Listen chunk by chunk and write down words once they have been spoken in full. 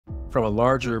from a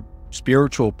larger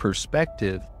spiritual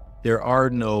perspective, there are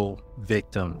no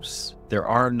victims. There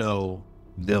are no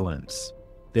villains.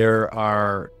 There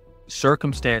are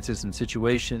circumstances and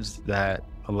situations that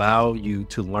allow you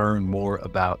to learn more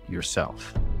about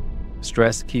yourself.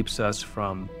 Stress keeps us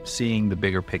from seeing the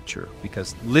bigger picture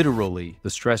because literally the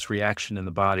stress reaction in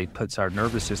the body puts our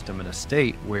nervous system in a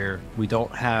state where we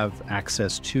don't have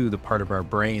access to the part of our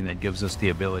brain that gives us the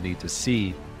ability to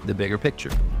see the bigger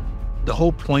picture. The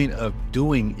whole point of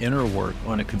doing inner work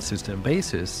on a consistent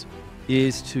basis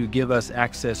is to give us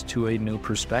access to a new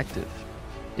perspective.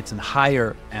 It's a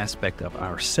higher aspect of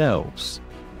ourselves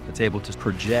that's able to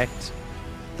project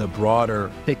the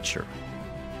broader picture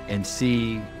and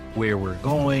see where we're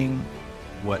going,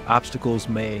 what obstacles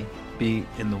may be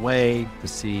in the way, to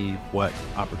see what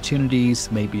opportunities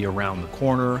may be around the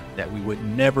corner that we would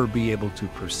never be able to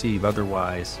perceive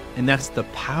otherwise. And that's the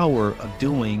power of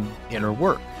doing inner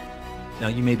work. Now,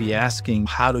 you may be asking,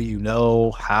 how do you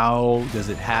know? How does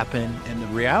it happen? And the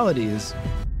reality is,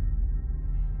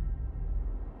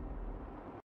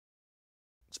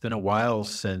 it's been a while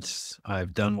since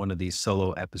I've done one of these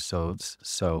solo episodes,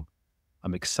 so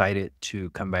I'm excited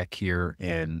to come back here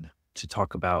and to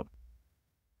talk about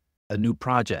a new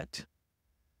project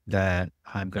that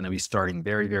I'm going to be starting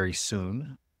very, very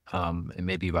soon. And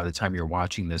maybe by the time you're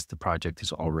watching this, the project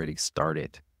is already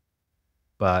started.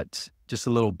 But just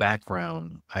a little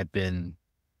background, I've been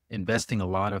investing a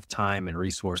lot of time and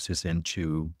resources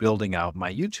into building out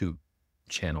my YouTube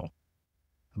channel.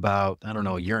 About, I don't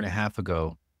know, a year and a half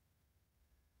ago,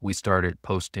 we started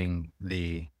posting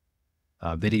the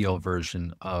video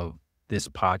version of this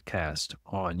podcast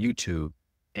on YouTube,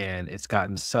 and it's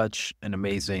gotten such an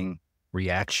amazing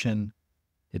reaction.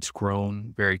 It's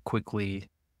grown very quickly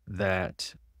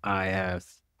that I've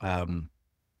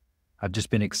just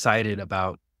been excited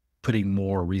about putting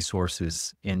more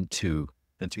resources into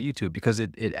YouTube because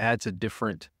it adds a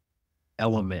different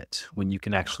element when you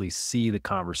can actually see the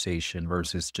conversation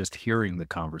versus just hearing the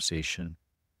conversation.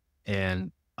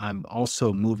 And I'm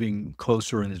also moving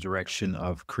closer in the direction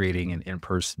of creating an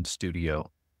in-person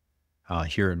studio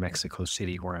here in Mexico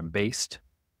City, where I'm based,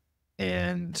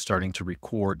 and starting to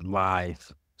record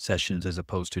live sessions as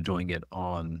opposed to doing it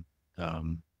on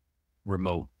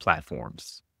remote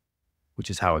platforms,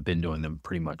 which is how I've been doing them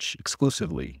pretty much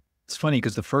exclusively. It's funny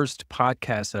because the first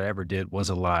podcast that I ever did was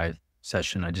a live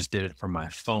session. I just did it from my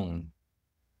phone.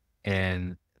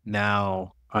 And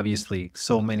now, obviously,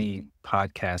 so many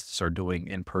podcasts are doing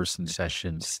in-person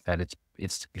sessions that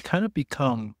it's kind of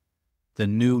become the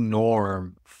new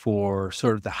norm for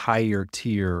sort of the higher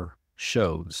tier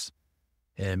shows.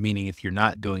 And meaning if you're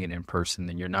not doing it in person,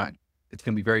 then it's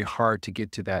going to be very hard to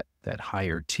get to that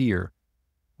higher tier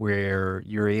where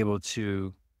you're able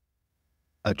to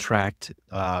attract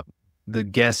the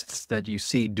guests that you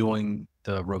see doing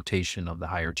the rotation of the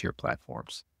higher tier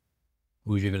platforms.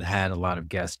 We've even had a lot of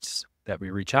guests that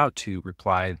we reach out to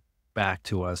reply back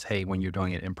to us, hey, when you're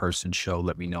doing an in-person show,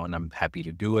 let me know and I'm happy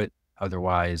to do it.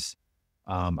 Otherwise,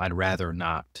 I'd rather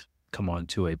not come on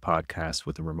to a podcast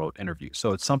with a remote interview.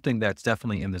 So it's something that's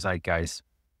definitely in the zeitgeist,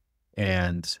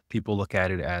 and people look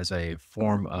at it as a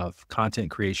form of content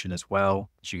creation as well.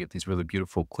 You get these really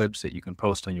beautiful clips that you can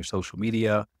post on your social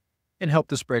media and help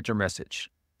to spread your message.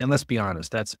 And let's be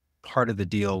honest, that's part of the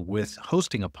deal with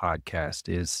hosting a podcast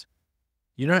is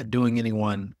you're not doing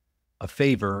anyone a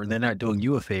favor, and they're not doing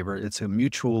you a favor. It's a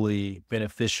mutually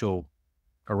beneficial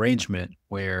arrangement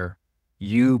where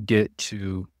you get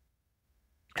to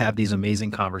have these amazing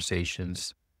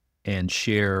conversations and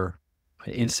share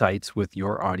insights with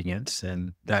your audience,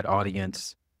 and that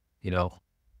audience,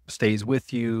 stays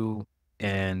with you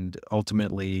and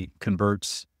ultimately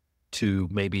converts to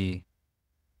maybe,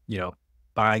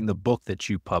 buying the book that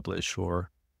you publish or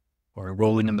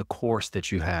enrolling in the course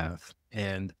that you have.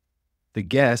 And the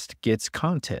guest gets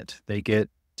content. They get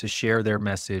to share their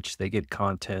message. They get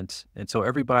content. And so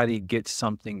everybody gets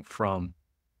something from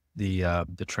the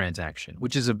transaction,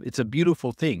 which is it's a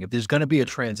beautiful thing. If there's going to be a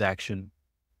transaction,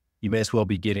 you may as well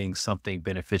be getting something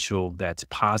beneficial that's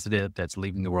positive, that's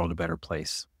leaving the world a better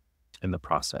place in the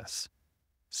process.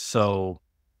 So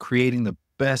creating the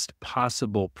best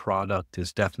possible product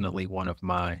is definitely one of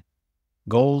my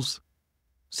goals,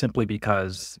 simply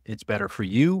because it's better for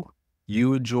you.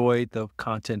 You enjoy the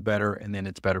content better, and then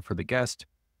it's better for the guest.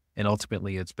 And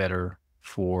ultimately, it's better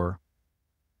for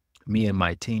me and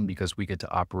my team because we get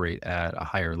to operate at a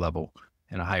higher level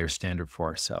and a higher standard for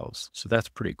ourselves. So that's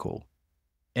pretty cool.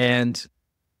 And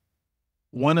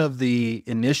one of the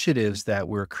initiatives that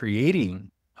we're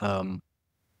creating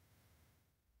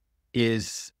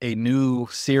is a new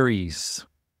series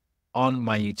on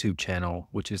my YouTube channel,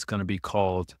 which is going to be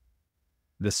called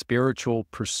The Spiritual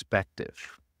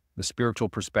Perspective. The Spiritual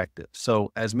Perspective.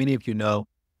 So, as many of you know,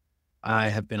 I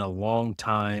have been a long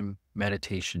time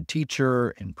meditation teacher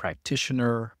and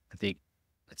practitioner. I think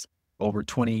it's over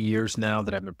 20 years now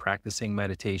that I've been practicing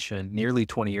meditation, nearly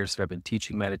 20 years that I've been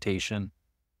teaching meditation.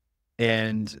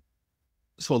 And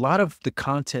so a lot of the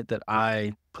content that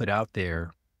I put out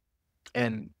there,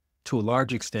 and to a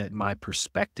large extent, my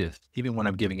perspective, even when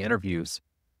I'm giving interviews,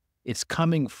 it's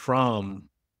coming from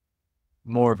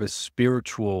more of a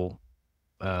spiritual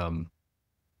um,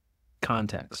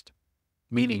 context,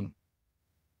 meaning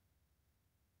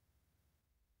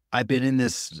I've been in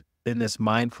this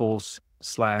mindful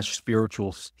slash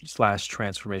spiritual slash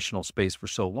transformational space for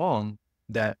so long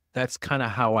that that's kind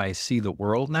of how I see the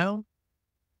world now.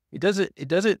 It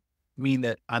doesn't mean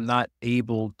that I'm not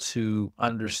able to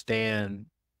understand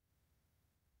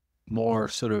more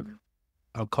sort of,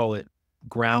 I'll call it,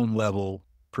 ground level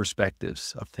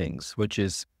perspectives of things, which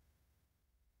is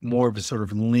more of a sort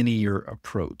of linear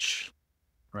approach,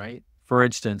 right? For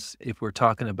instance, if we're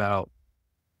talking about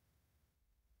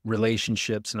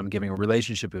relationships and I'm giving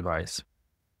relationship advice,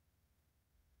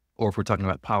 or if we're talking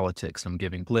about politics and I'm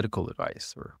giving political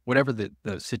advice, or whatever the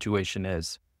situation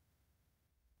is,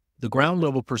 the ground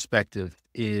level perspective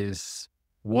is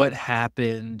what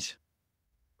happened,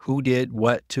 who did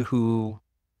what to who,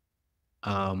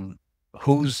 um,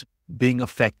 who's being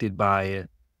affected by it,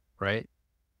 right?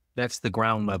 That's the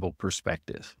ground level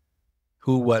perspective.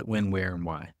 Who, what, when, where, and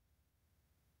why.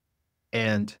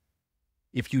 And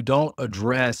if you don't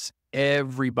address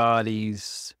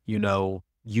everybody's,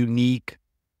 unique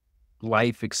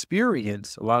life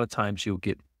experience, a lot of times you'll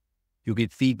get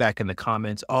feedback in the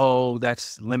comments. Oh,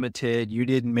 that's limited. You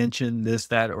didn't mention this,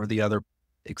 that, or the other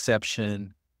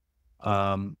exception.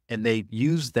 And they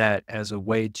use that as a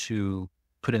way to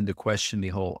put into question the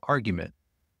whole argument.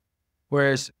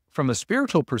 Whereas from a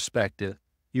spiritual perspective,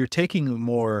 you're taking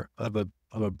more of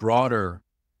a broader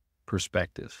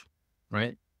perspective,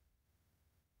 right?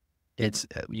 It's,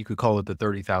 you could call it the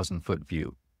 30,000-foot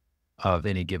view of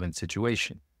any given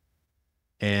situation.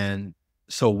 And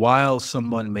so while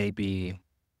someone may be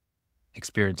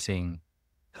experiencing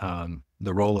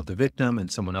the role of the victim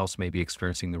and someone else may be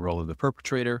experiencing the role of the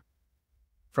perpetrator,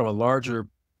 from a larger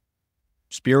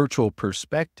spiritual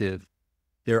perspective,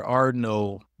 there are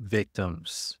no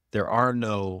victims. There are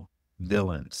no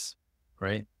villains,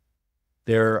 right?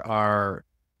 There are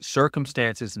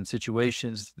circumstances and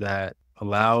situations that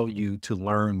allow you to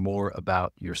learn more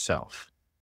about yourself.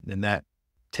 And that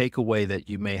takeaway that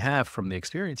you may have from the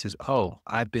experience is, oh,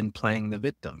 I've been playing the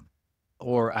victim,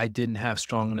 or I didn't have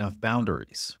strong enough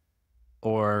boundaries,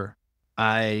 or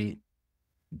I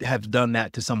have done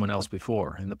that to someone else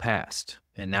before in the past.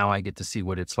 And now I get to see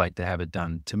what it's like to have it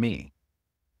done to me.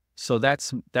 So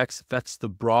that's the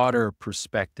broader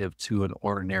perspective to an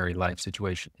ordinary life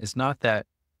situation. It's not that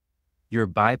you're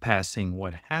bypassing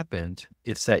what happened.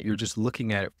 It's that you're just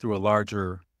looking at it through a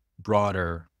larger,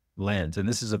 broader lens. And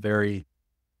this is a very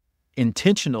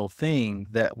intentional thing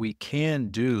that we can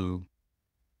do.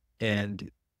 And,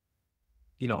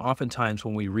 oftentimes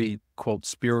when we read, quote,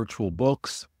 spiritual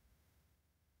books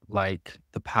like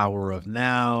The Power of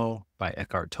Now by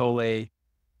Eckhart Tolle,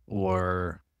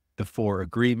 or The Four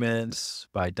Agreements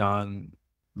by Don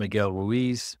Miguel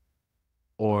Ruiz,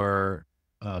 or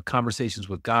Conversations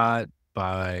with God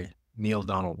by Neil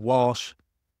Donald Walsh,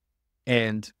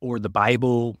 or the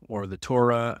Bible or the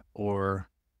Torah or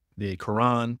the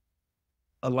Quran.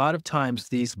 A lot of times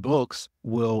these books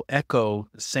will echo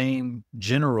the same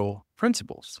general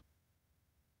principles.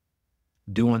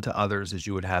 Do unto others as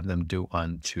you would have them do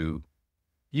unto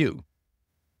you.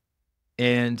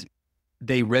 And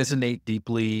they resonate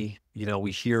deeply.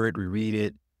 We hear it, we read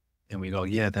it, and we go,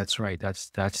 yeah, that's right.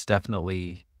 That's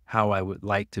definitely how I would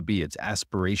like to be. It's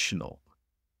aspirational.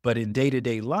 But in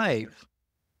day-to-day life,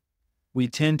 we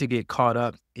tend to get caught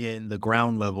up in the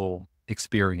ground level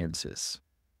experiences,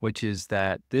 which is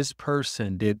that this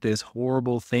person did this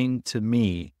horrible thing to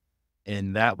me,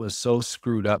 and that was so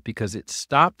screwed up because it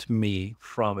stopped me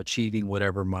from achieving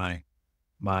whatever my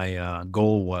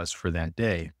goal was for that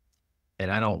day.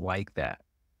 And I don't like that.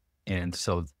 And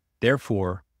so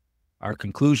therefore, our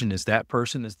conclusion is that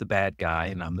person is the bad guy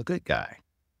and I'm the good guy,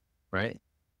 right?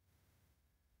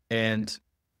 And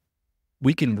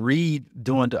we can read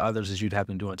do unto others as you'd have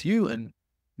them do unto you. And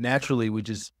naturally, we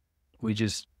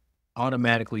just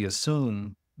automatically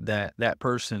assume that that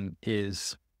person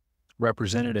is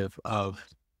representative of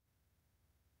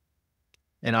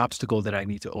an obstacle that I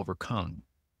need to overcome.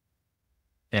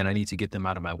 And I need to get them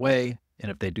out of my way. And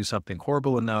if they do something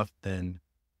horrible enough, then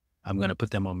I'm going to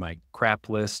put them on my crap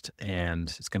list,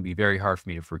 and it's going to be very hard for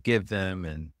me to forgive them.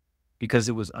 And because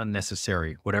it was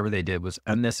unnecessary, whatever they did was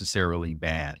unnecessarily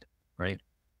bad, right?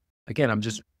 Again, I'm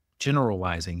just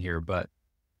generalizing here, but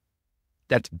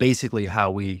that's basically how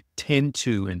we tend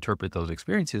to interpret those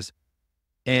experiences.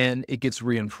 And it gets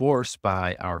reinforced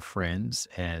by our friends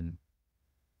and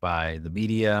by the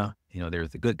media. There's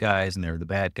the good guys and there are the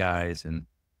bad guys.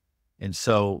 And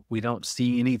so we don't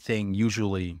see anything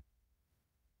usually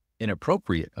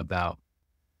inappropriate about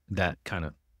that kind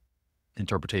of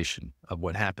interpretation of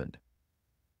what happened.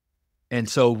 And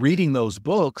so reading those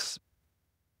books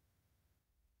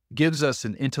gives us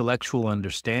an intellectual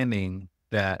understanding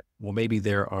that, well, maybe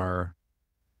there are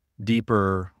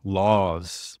deeper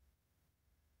laws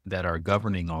that are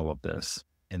governing all of this,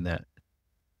 and that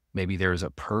maybe there's a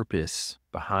purpose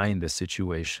behind the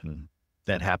situation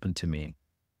that happened to me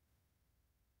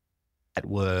that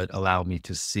would allow me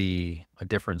to see a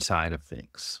different side of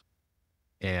things.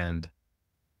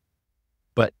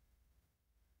 But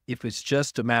if it's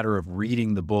just a matter of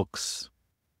reading the books,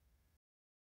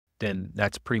 then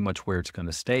that's pretty much where it's going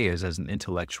to stay, is as an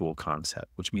intellectual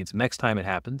concept, which means next time it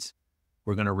happens,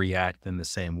 we're going to react in the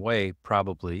same way,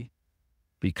 probably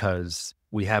because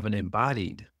we haven't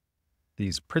embodied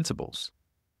these principles.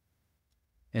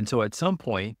 And so at some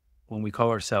point, when we call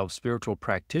ourselves spiritual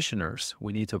practitioners,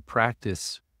 we need to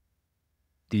practice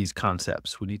these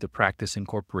concepts. We need to practice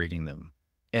incorporating them.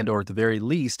 And, or at the very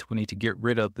least, we need to get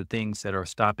rid of the things that are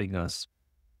stopping us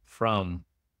from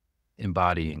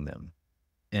embodying them.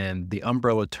 And the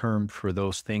umbrella term for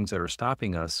those things that are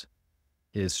stopping us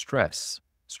is stress.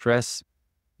 Stress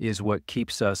is what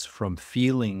keeps us from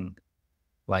feeling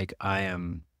like I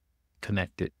am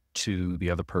connected to the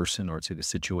other person or to the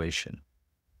situation.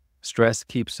 Stress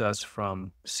keeps us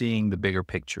from seeing the bigger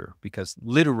picture, because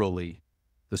literally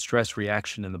the stress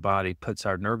reaction in the body puts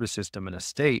our nervous system in a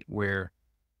state where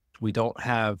we don't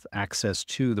have access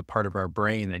to the part of our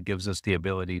brain that gives us the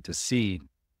ability to see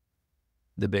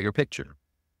the bigger picture,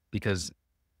 because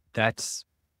that's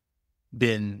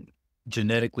been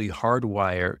genetically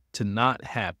hardwired to not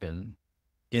happen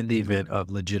in the event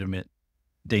of legitimate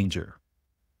danger,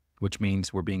 which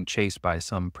means we're being chased by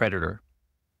some predator.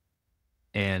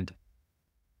 And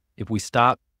if we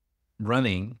stop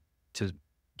running to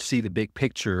see the big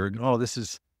picture, oh, this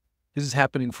is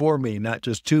happening for me, not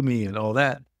just to me and all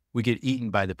that, we get eaten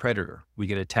by the predator. We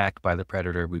get attacked by the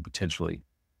predator. We potentially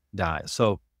die.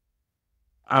 So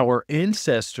our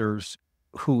ancestors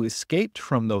who escaped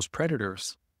from those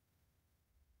predators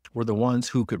were the ones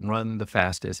who could run the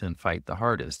fastest and fight the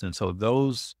hardest. And so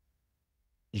those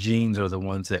genes are the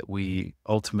ones that we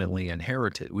ultimately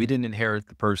inherited. We didn't inherit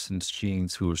the person's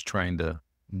genes who was trying to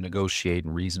negotiate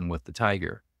and reason with the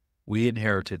tiger. We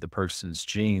inherited the person's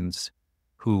genes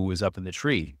who was up in the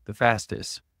tree the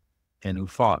fastest and who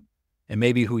fought, and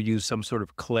maybe who used some sort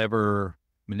of clever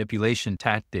manipulation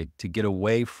tactic to get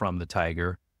away from the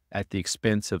tiger at the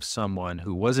expense of someone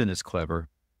who wasn't as clever,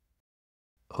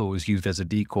 who was used as a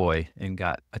decoy and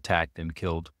got attacked and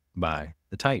killed by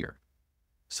the tiger.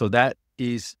 So that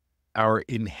is our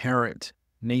inherent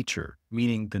nature,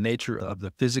 meaning the nature of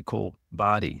the physical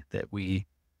body that we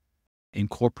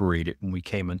incorporated when we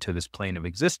came into this plane of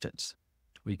existence.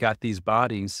 We got these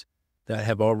bodies that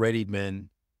have already been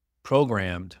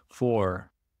programmed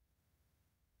for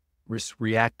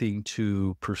reacting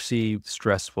to perceived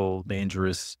stressful,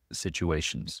 dangerous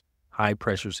situations, high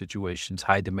pressure situations,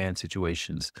 high demand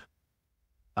situations,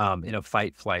 in a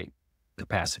fight flight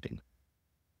capacity.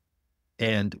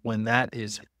 And when that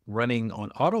is running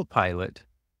on autopilot,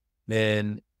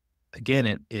 then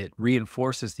again, it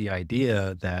reinforces the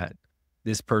idea that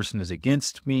this person is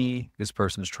against me. This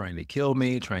person is trying to kill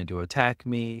me, trying to attack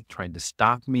me, trying to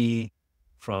stop me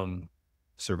from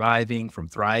surviving, from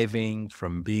thriving,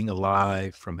 from being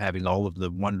alive, from having all of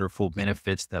the wonderful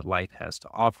benefits that life has to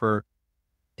offer.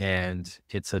 And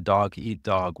it's a dog eat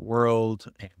dog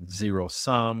world, and zero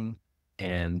sum,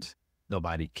 and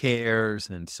nobody cares.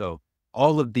 And so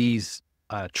all of these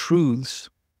truths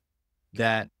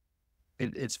that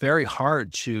it's very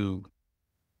hard to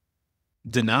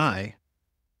deny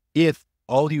if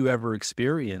all you ever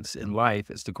experience in life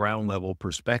is the ground level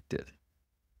perspective.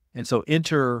 And so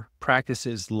enter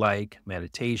practices like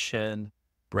meditation,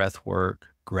 breath work,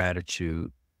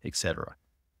 gratitude, etc.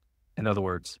 In other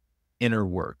words, inner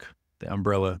work. The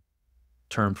umbrella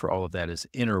term for all of that is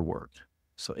inner work.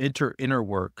 So enter inner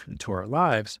work into our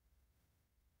lives.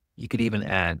 You could even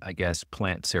add, I guess,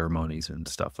 plant ceremonies and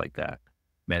stuff like that,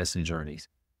 medicine journeys.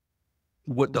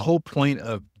 What the whole point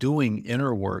of doing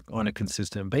inner work on a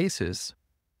consistent basis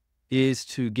is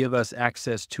to give us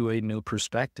access to a new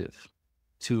perspective,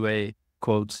 to a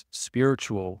quote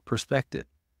spiritual perspective,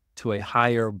 to a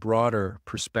higher, broader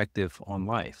perspective on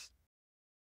life.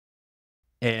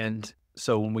 And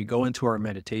so when we go into our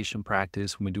meditation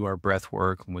practice, when we do our breath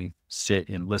work, when we sit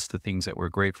and list the things that we're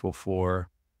grateful for,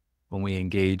 when we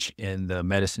engage in the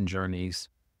medicine journeys,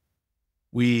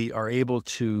 we are able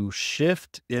to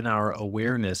shift in our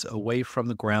awareness away from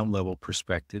the ground level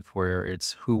perspective where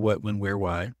it's who, what, when, where,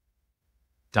 why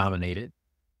dominated.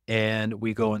 And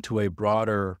we go into a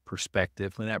broader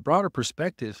perspective. And that broader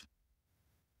perspective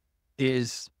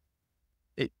is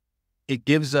it, it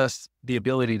gives us the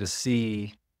ability to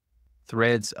see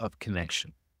threads of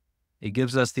connection. It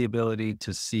gives us the ability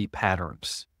to see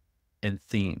patterns and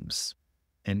themes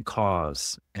and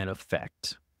cause and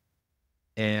effect.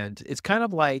 And it's kind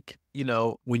of like,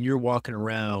 when you're walking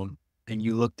around and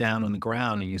you look down on the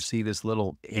ground and you see this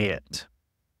little ant,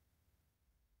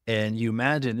 and you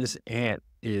imagine this ant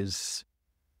is,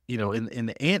 in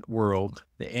the ant world,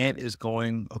 the ant is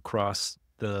going across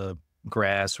the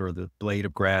grass or the blade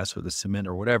of grass or the cement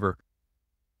or whatever.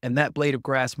 And that blade of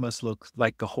grass must look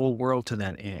like the whole world to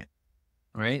that ant,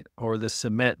 right? Or the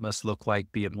cement must look like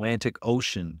the Atlantic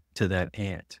Ocean to that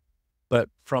ant. But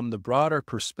from the broader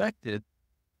perspective,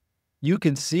 you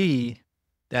can see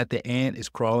that the ant is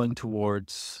crawling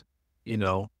towards, you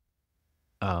know,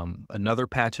 another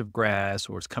patch of grass,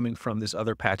 or it's coming from this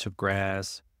other patch of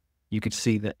grass. You could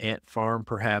see the ant farm,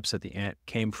 perhaps, that the ant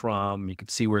came from. You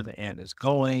could see where the ant is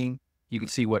going. You can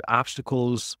see what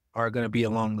obstacles are going to be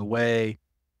along the way.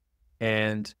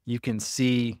 And you can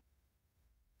see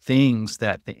things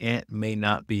that the ant may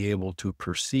not be able to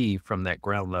perceive from that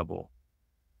ground level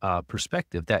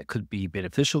perspective that could be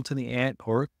beneficial to the ant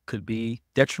or could be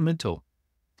detrimental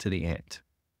to the ant.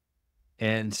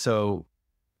 And so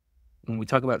when we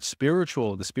talk about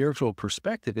the spiritual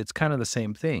perspective, it's kind of the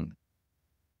same thing.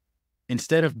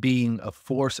 Instead of being a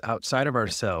force outside of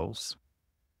ourselves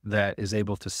that is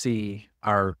able to see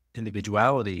our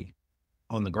individuality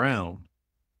on the ground,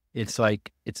 it's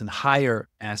like it's a higher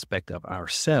aspect of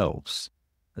ourselves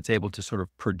that's able to sort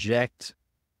of project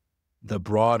the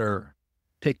broader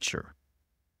picture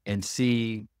and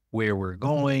see where we're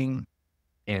going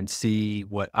and see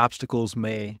what obstacles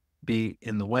may be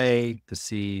in the way, to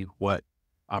see what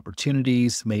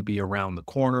opportunities may be around the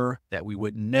corner that we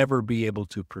would never be able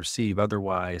to perceive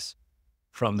otherwise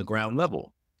from the ground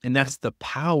level. And that's the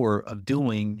power of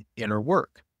doing inner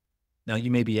work. Now,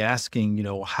 you may be asking,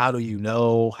 how do you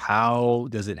know? How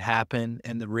does it happen?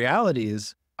 And the reality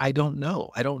is, I don't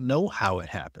know. I don't know how it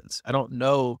happens. I don't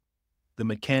know the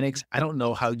mechanics. I don't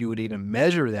know how you would even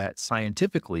measure that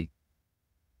scientifically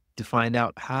to find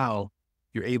out how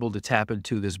you're able to tap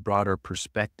into this broader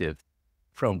perspective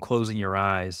from closing your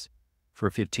eyes for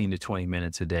 15 to 20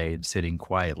 minutes a day and sitting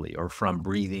quietly, or from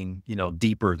breathing,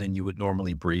 deeper than you would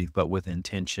normally breathe, but with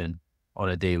intention on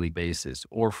a daily basis,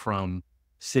 or from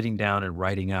sitting down and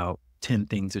writing out 10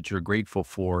 things that you're grateful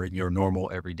for in your normal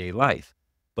everyday life.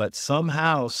 But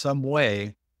somehow, some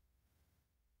way,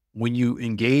 when you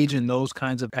engage in those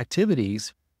kinds of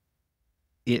activities,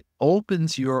 it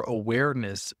opens your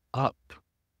awareness up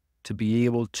to be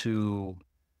able to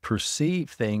perceive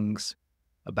things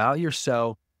about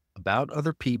yourself, about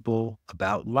other people,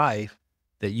 about life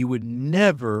that you would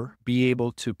never be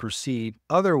able to perceive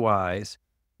otherwise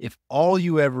if all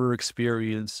you ever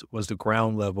experienced was the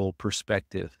ground level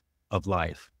perspective of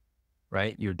life,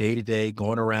 right? Your day to day,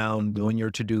 going around, doing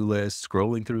your to-do list,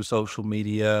 scrolling through social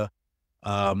media,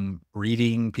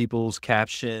 reading people's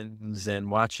captions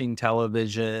and watching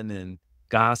television and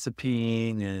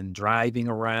gossiping and driving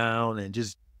around and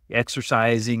just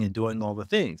exercising and doing all the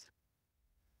things.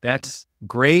 That's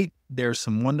great. There's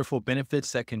some wonderful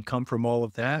benefits that can come from all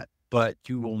of that, but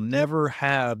you will never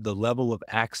have the level of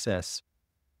access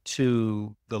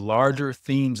to the larger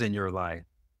themes in your life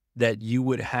that you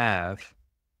would have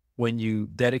when you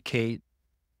dedicate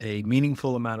a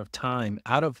meaningful amount of time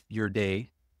out of your day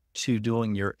to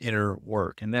doing your inner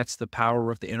work. And that's the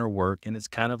power of the inner work. And it's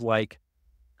kind of like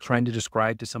trying to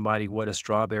describe to somebody what a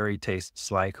strawberry tastes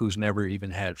like who's never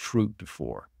even had fruit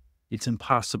before. It's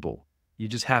impossible. You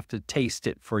just have to taste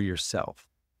it for yourself.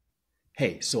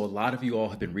 Hey, so a lot of you all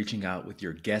have been reaching out with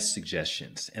your guest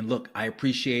suggestions. And look, I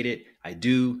appreciate it. I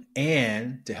do.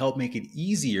 And to help make it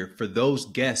easier for those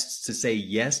guests to say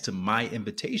yes to my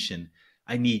invitation,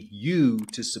 I need you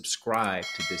to subscribe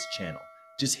to this channel.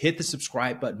 Just hit the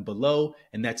subscribe button below,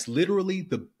 and that's literally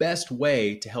the best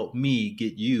way to help me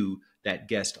get you that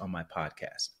guest on my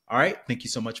podcast. All right. Thank you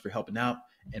so much for helping out,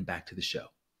 and back to the show.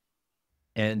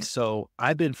 And so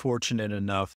I've been fortunate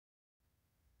enough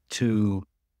to,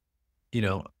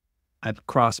 I've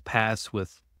crossed paths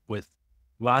with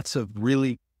lots of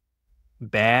really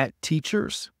bad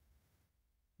teachers,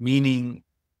 meaning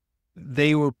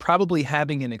they were probably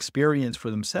having an experience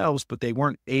for themselves, but they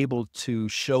weren't able to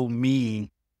show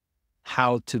me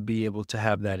how to be able to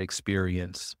have that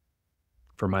experience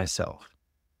for myself.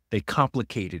 They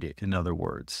complicated it, in other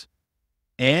words.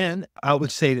 And I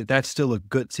would say that that's still a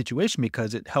good situation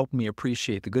because it helped me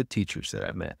appreciate the good teachers that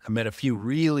I met. I met a few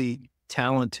really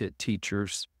talented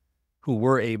teachers who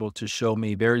were able to show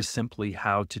me very simply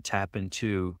how to tap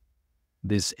into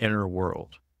this inner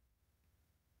world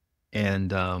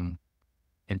and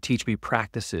and teach me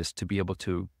practices to be able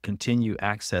to continue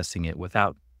accessing it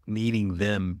without needing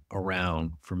them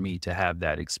around for me to have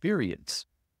that experience.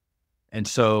 And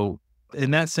so,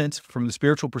 in that sense, from the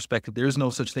spiritual perspective, there is no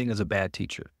such thing as a bad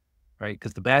teacher, right?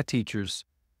 Because the bad teachers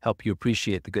help you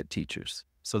appreciate the good teachers.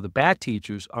 So the bad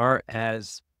teachers are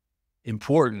as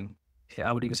important,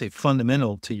 I would even say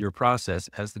fundamental to your process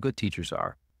as the good teachers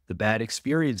are. The bad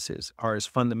experiences are as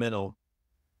fundamental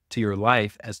to your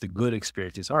life as the good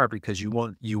experiences are because you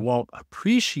won't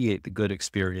appreciate the good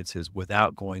experiences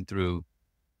without going through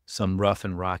some rough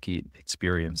and rocky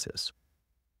experiences.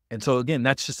 And so again,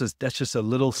 that's just a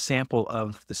little sample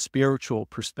of the spiritual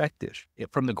perspective.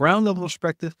 From the ground level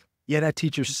perspective, yeah, that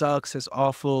teacher sucks, it's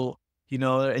awful,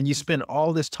 and you spend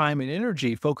all this time and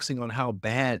energy focusing on how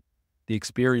bad the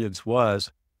experience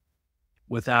was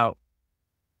without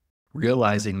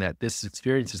realizing that this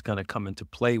experience is going to come into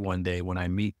play one day when I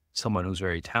meet someone who's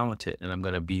very talented, and I'm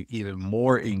going to be even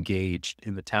more engaged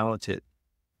in the talented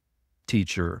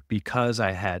teacher because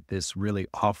I had this really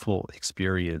awful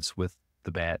experience with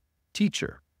the bad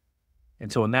teacher.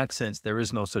 And so in that sense, there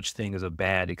is no such thing as a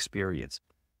bad experience.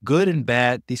 Good and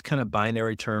bad, these kind of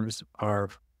binary terms are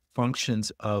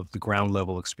functions of the ground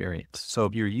level experience. So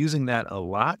if you're using that a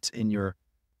lot in your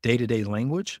day-to-day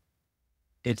language,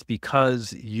 it's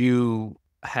because you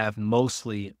have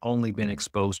mostly only been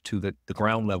exposed to the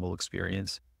ground level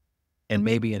experience and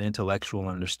maybe an intellectual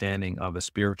understanding of a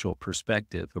spiritual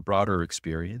perspective, a broader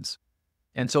experience.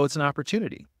 And so it's an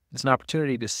opportunity. It's an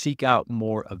opportunity to seek out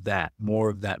more of that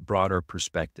broader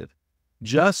perspective,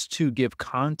 just to give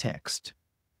context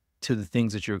to the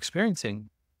things that you're experiencing.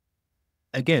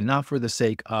 Again, not for the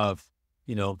sake of,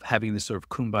 having this sort of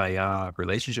kumbaya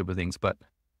relationship with things, but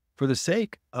for the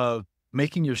sake of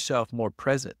making yourself more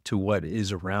present to what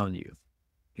is around you.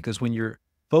 Because when you're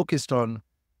focused on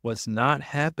what's not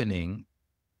happening,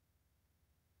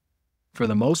 for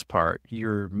the most part,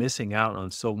 you're missing out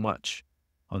on so much,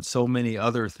 on so many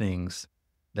other things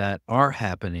that are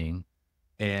happening.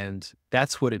 And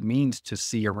that's what it means to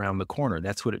see around the corner.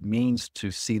 That's what it means to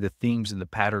see the themes and the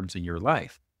patterns in your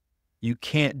life. You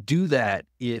can't do that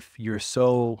if you're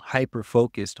so hyper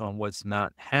focused on what's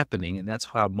not happening. And that's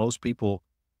how most people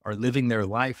are living their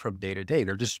life from day to day.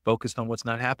 They're just focused on what's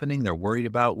not happening. They're worried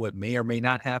about what may or may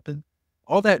not happen.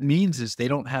 All that means is they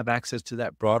don't have access to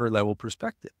that broader level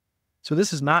perspective. So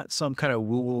this is not some kind of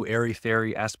woo-woo,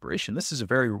 airy-fairy aspiration. This is a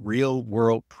very real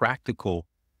world practical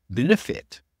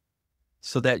benefit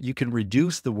so that you can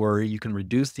reduce the worry, you can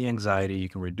reduce the anxiety, you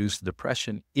can reduce the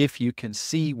depression if you can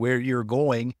see where you're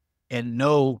going and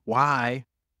know why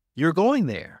you're going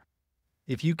there.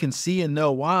 If you can see and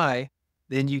know why,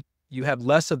 then you have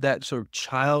less of that sort of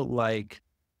childlike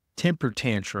temper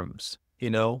tantrums.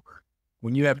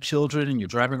 When you have children and you're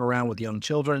driving around with young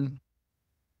children,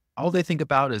 all they think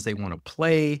about is they want to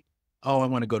play. Oh, I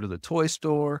want to go to the toy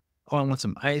store. Oh, I want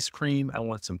some ice cream. I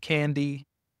want some candy.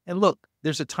 And look,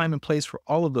 there's a time and place for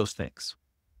all of those things,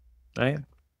 right?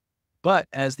 But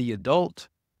as the adult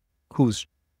who's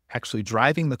actually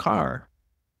driving the car,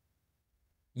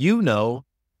 you know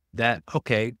that,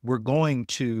 okay, we're going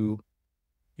to,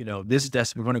 we're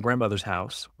going to grandmother's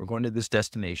house. We're going to this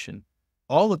destination.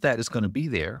 All of that is going to be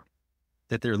there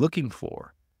that they're looking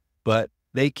for, but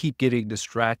they keep getting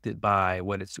distracted by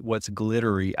what's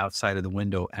glittery outside of the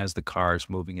window as the car is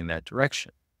moving in that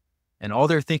direction. And all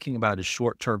they're thinking about is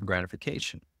short-term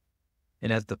gratification.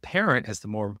 And as the parent, as the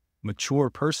more mature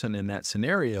person in that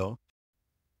scenario,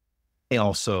 they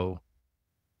also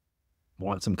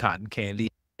want some cotton candy,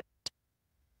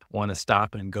 want to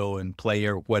stop and go and play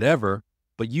or whatever.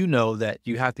 But you know that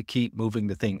you have to keep moving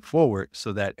the thing forward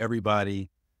so that everybody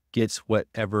gets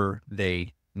whatever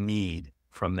they need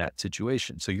from that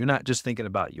situation. So you're not just thinking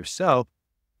about yourself,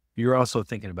 you're also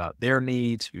thinking about their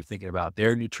needs, you're thinking about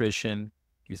their nutrition,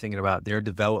 you're thinking about their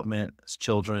development as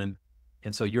children.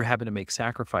 And so you're having to make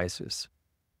sacrifices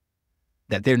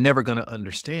that they're never going to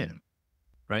understand,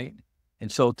 right?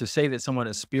 And so to say that someone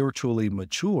is spiritually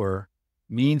mature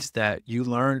means that you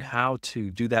learned how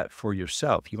to do that for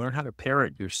yourself. You learn how to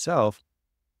parent yourself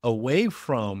away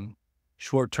from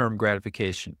short-term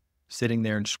gratification, sitting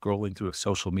there and scrolling through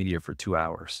social media for 2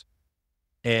 hours.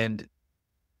 And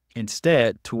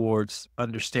instead, towards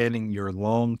understanding your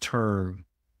long-term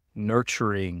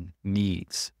nurturing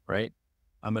needs, right?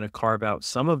 I'm going to carve out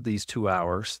some of these 2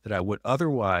 hours that I would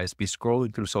otherwise be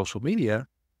scrolling through social media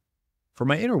for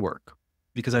my inner work,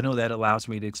 because I know that allows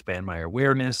me to expand my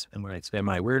awareness. And when I expand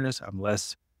my awareness, I'm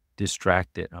less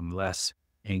distracted, I'm less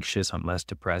anxious, I'm less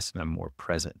depressed, and I'm more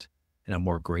present and I'm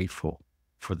more grateful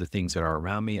for the things that are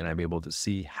around me. And I'm able to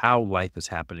see how life is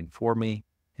happening for me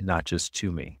and not just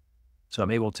to me. So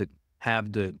I'm able to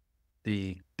have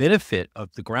the benefit of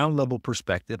the ground level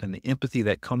perspective and the empathy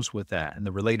that comes with that and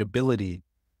the relatability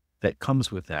that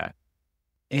comes with that,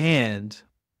 and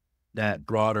that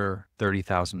broader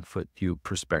 30,000 foot view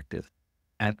perspective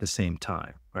at the same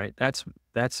time, right? That's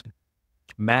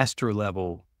master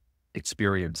level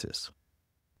experiences.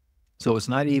 So it's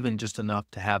not even just enough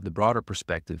to have the broader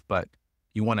perspective, but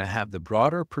you want to have the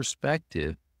broader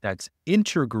perspective that's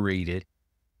integrated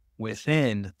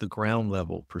within the ground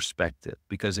level perspective.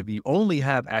 Because if you only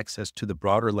have access to the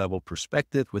broader level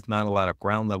perspective with not a lot of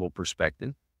ground level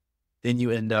perspective, then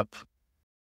you end up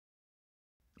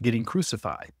getting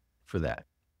crucified for that,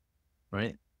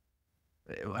 right?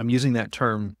 I'm using that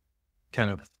term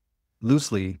kind of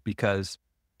loosely because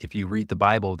if you read the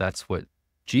Bible, that's what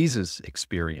Jesus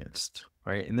experienced,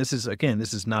 right? And this is, again,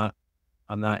 this is not,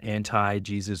 I'm not anti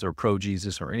Jesus or pro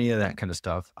Jesus or any of that kind of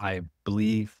stuff. I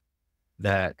believe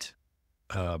that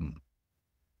a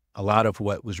lot of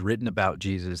what was written about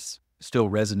Jesus still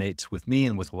resonates with me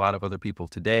and with a lot of other people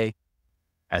today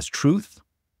as truth,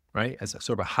 right? As a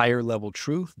sort of a higher level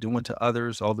truth, doing to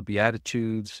others, all the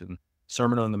Beatitudes and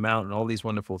Sermon on the Mount and all these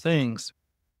wonderful things.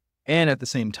 And at the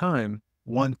same time,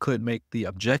 one could make the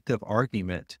objective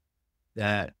argument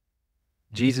that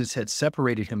Jesus had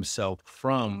separated himself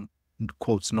from,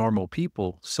 quotes, normal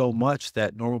people so much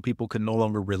that normal people could no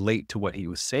longer relate to what he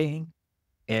was saying.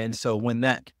 And so when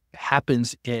that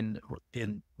happens in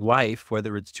life,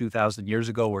 whether it's 2,000 years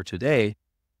ago or today,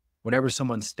 whenever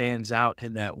someone stands out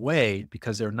in that way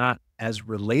because they're not as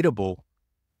relatable,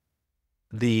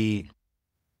 the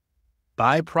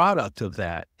byproduct of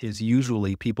that is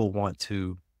usually people want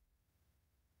to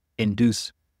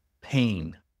induce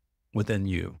pain within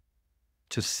you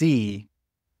to see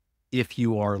if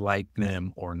you are like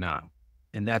them or not.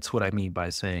 And that's what I mean by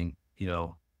saying,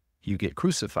 you get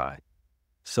crucified.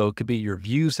 So it could be your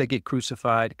views that get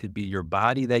crucified. It could be your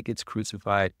body that gets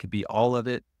crucified. It could be all of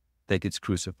it that gets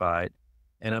crucified.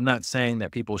 And I'm not saying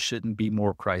that people shouldn't be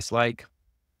more Christ-like,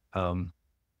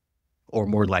 or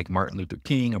more like Martin Luther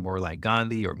King, or more like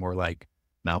Gandhi, or more like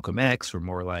Malcolm X, or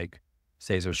more like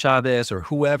Cesar Chavez, or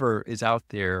whoever is out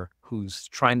there who's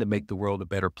trying to make the world a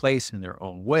better place in their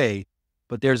own way.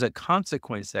 But there's a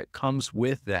consequence that comes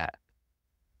with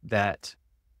that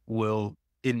will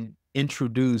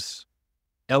introduce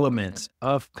elements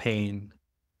of pain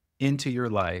into your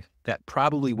life that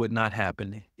probably would not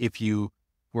happen if you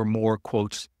were more,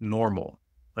 quotes, normal,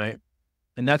 right?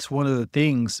 And that's one of the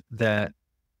things that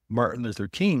Martin Luther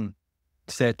King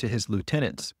said to his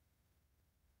lieutenants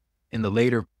in the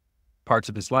later parts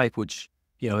of his life, which,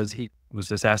 as he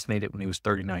was assassinated when he was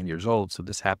 39 years old. So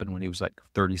this happened when he was like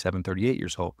 37, 38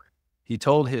 years old. He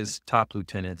told his top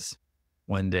lieutenants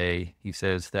one day, he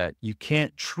says that you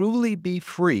can't truly be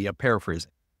free. I'm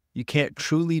paraphrasing. You can't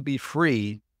truly be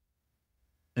free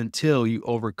until you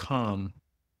overcome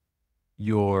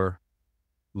your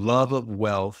love of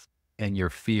wealth and your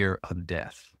fear of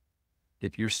death.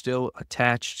 If you're still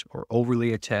attached or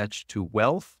overly attached to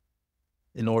wealth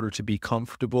in order to be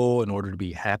comfortable, in order to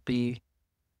be happy,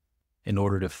 in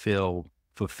order to feel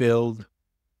fulfilled,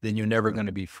 then you're never going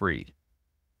to be free.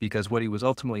 Because what he was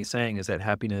ultimately saying is that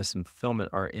happiness and fulfillment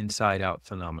are inside out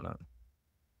phenomenon,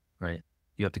 right?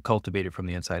 You have to cultivate it from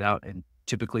the inside out. And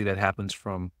typically that happens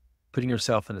from putting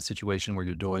yourself in a situation where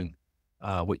you're doing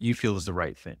what you feel is the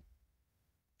right thing.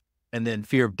 And then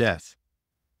fear of death.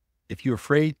 If you're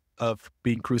afraid of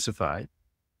being crucified,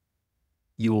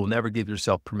 you will never give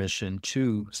yourself permission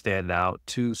to stand out,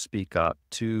 to speak up,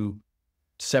 to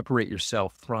separate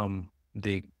yourself from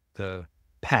the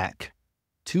pack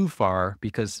too far,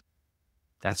 because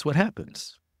that's what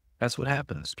happens. That's what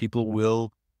happens. People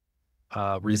will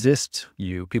resist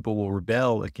you. People will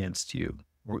rebel against you.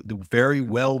 The very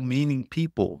well-meaning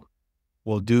people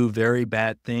will do very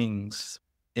bad things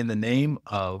in the name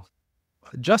of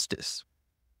justice,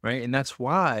 right? And that's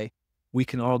why we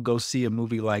can all go see a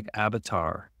movie like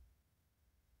Avatar,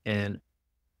 and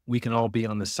we can all be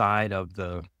on the side of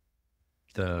the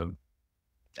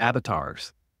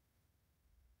avatars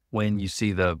when you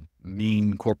see the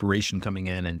mean corporation coming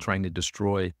in and trying to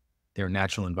destroy their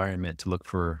natural environment to look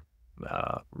for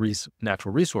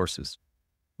natural resources,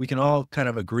 we can all kind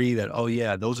of agree that, oh,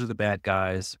 yeah, those are the bad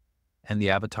guys and the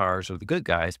avatars are the good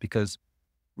guys because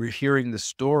we're hearing the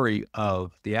story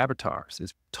of the avatars.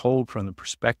 It's told from the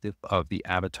perspective of the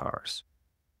avatars,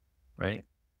 right?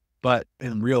 But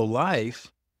in real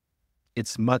life,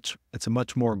 it's a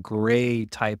much more gray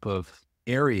type of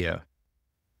area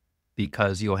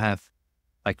because you'll have,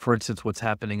 like, for instance, what's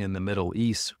happening in the Middle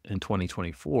East in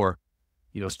 2024,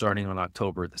 starting on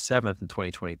October the 7th in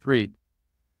 2023,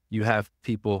 you have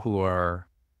people who are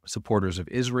supporters of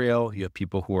Israel, you have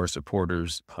people who are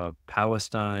supporters of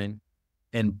Palestine,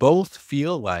 and both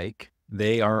feel like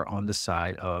they are on the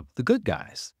side of the good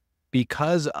guys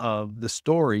because of the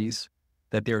stories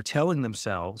that they're telling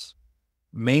themselves,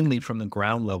 mainly from the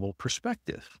ground level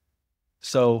perspective.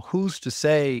 So who's to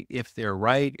say if they're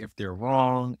right, if they're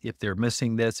wrong, if they're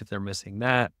missing this, if they're missing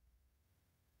that?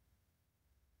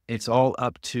 It's all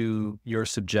up to your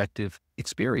subjective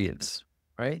experience,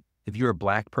 right? If you're a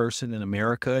Black person in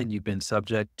America and you've been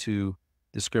subject to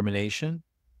discrimination,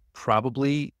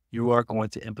 probably you are going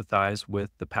to empathize with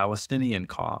the Palestinian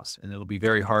cause, and it'll be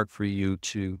very hard for you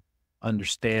to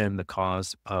understand the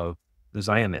cause of the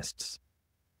Zionists.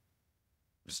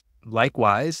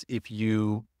 Likewise, if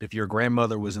your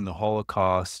grandmother was in the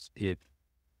Holocaust,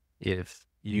 if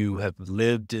you have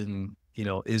lived in,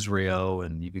 Israel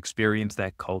and you've experienced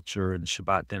that culture and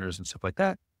Shabbat dinners and stuff like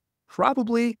that,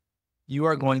 probably you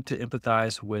are going to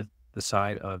empathize with the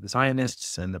side of the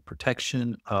Zionists and the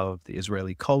protection of the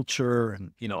Israeli culture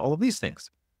and, all of these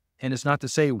things. And it's not to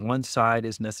say one side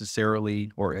is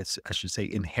necessarily, or it's, I should say,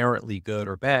 inherently good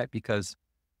or bad, because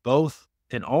both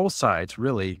and all sides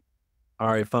really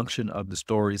are a function of the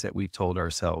stories that we've told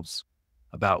ourselves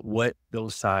about what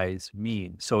those sides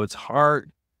mean. So it's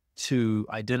hard to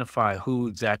identify who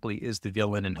exactly is the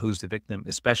villain and who's the victim,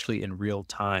 especially in real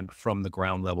time from the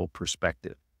ground level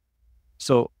perspective.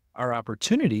 So our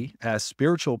opportunity as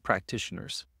spiritual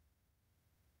practitioners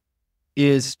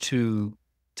is to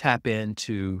tap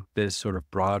into this sort of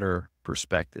broader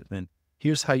perspective. And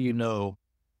here's how you know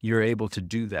you're able to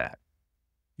do that.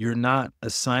 You're not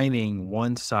assigning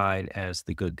one side as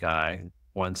the good guy,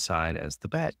 one side as the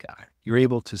bad guy. You're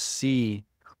able to see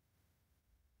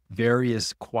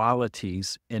various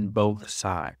qualities in both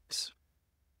sides,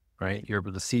 right? You're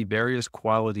able to see various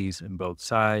qualities in both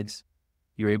sides.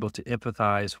 You're able to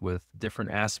empathize with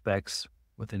different aspects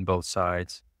within both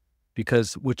sides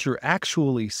because what you're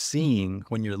actually seeing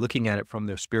when you're looking at it from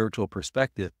the spiritual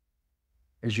perspective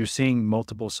is you're seeing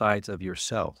multiple sides of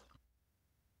yourself.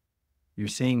 You're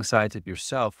seeing sides of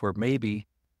yourself where maybe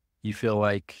you feel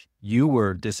like you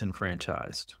were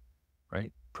disenfranchised,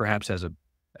 right? Perhaps as a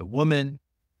woman,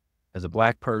 as a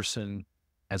Black person,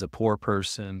 as a poor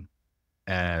person,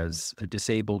 as a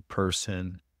disabled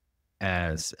person,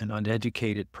 as an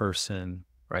uneducated person,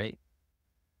 right?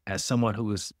 As someone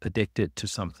who is addicted to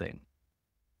something.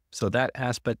 So that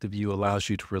aspect of you allows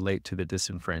you to relate to the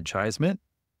disenfranchisement.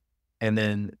 And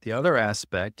then the other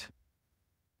aspect,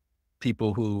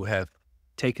 people who have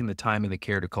taken the time and the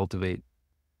care to cultivate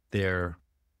their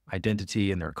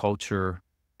identity and their culture,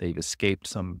 they've escaped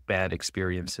some bad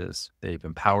experiences, they've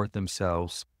empowered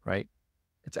themselves, right?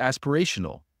 It's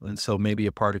aspirational. And so maybe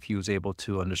a part of you is able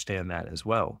to understand that as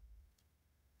well.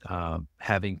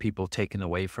 Having people taken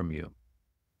away from you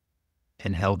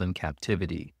and held in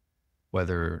captivity,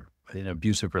 whether in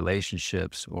abusive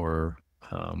relationships or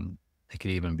it could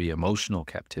even be emotional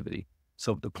captivity.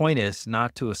 So the point is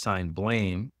not to assign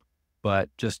blame, but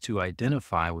just to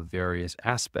identify with various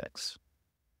aspects.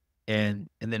 And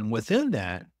then within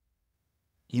that,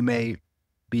 you may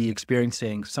be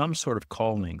experiencing some sort of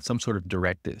calling, some sort of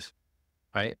directive,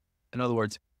 right? In other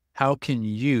words, how can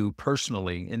you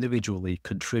personally, individually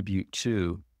contribute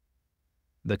to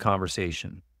the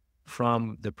conversation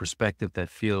from the perspective that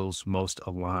feels most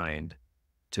aligned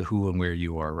to who and where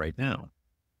you are right now?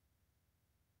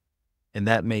 And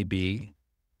that may be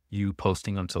you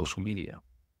posting on social media,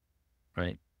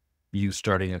 right? You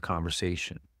starting a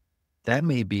conversation. That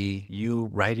may be you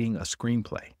writing a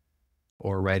screenplay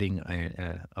or writing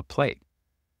a play.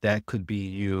 That could be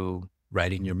you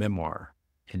writing your memoir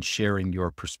and sharing your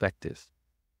perspective.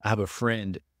 I have a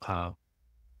friend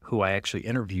who I actually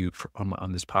interviewed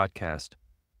on this podcast.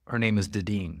 Her name is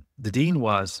Dadine. Dadine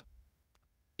was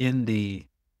in the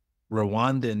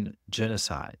Rwandan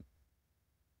genocide,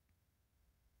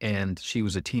 and she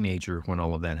was a teenager when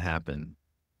all of that happened.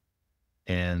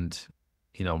 And,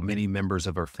 many members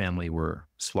of her family were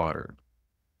slaughtered,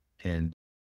 and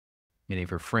many of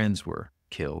her friends were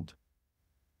killed.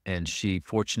 And she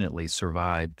fortunately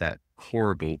survived that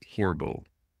horrible, horrible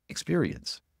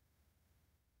experience.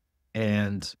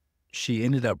 And she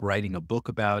ended up writing a book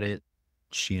about it.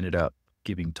 She ended up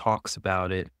giving talks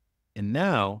about it. And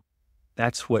now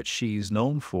that's what she's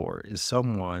known for, is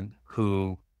someone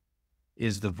who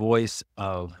is the voice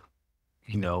of,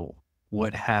 you know,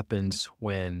 what happens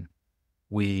when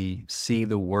we see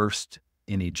the worst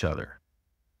in each other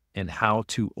and how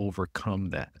to overcome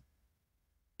that.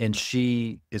 And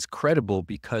she is credible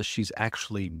because she's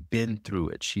actually been through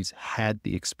it. She's had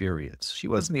the experience. She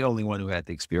wasn't the only one who had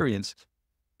the experience,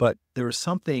 but there was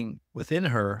something within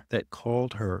her that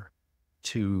called her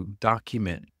to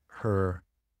document her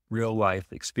real life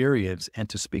experience and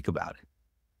to speak about it.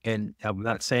 And I'm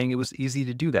not saying it was easy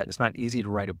to do that. It's not easy to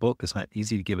write a book. It's not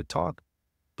easy to give a talk.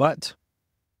 But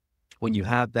when you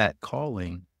have that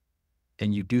calling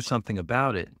and you do something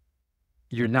about it,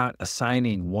 you're not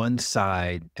assigning one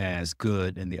side as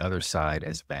good and the other side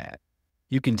as bad.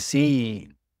 You can see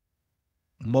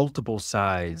multiple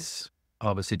sides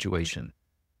of a situation,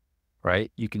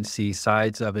 right? You can see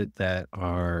sides of it that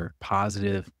are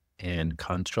positive and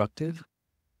constructive.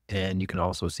 And you can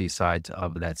also see sides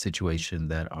of that situation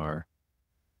that are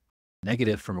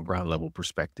negative from a ground level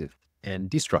perspective and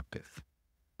destructive.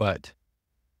 But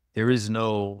there is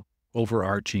no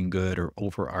overarching good or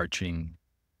overarching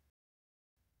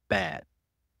bad.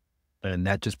 And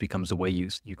that just becomes the way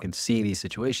you can see these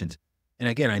situations. And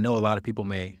again, I know a lot of people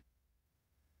may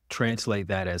translate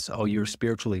that as, oh, you're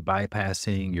spiritually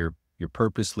bypassing, you're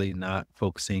purposely not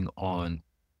focusing on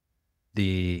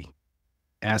the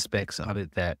aspects of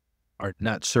it that are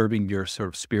not serving your sort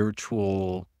of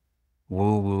spiritual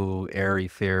woo-woo,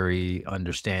 airy-fairy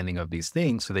understanding of these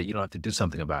things so that you don't have to do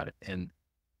something about it. And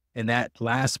that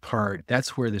last part,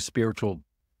 that's where the spiritual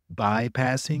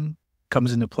bypassing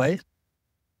comes into play,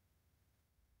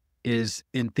 is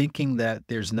in thinking that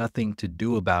there's nothing to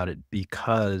do about it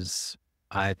because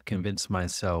I've convinced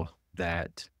myself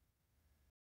that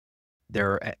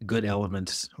there are good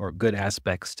elements or good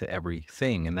aspects to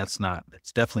everything. And that's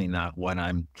definitely not what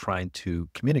I'm trying to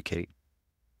communicate,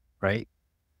 right?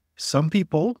 Some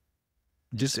people,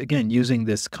 just again, using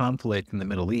this conflict in the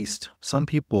Middle East, some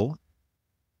people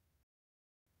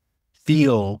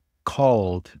feel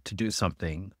called to do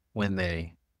something when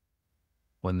they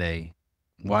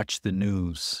watch the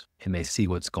news and they see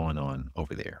what's going on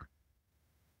over there.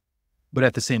 But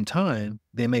at the same time,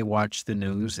 they may watch the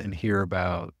news and hear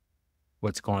about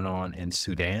what's going on in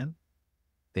Sudan.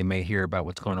 They may hear about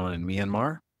what's going on in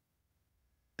Myanmar.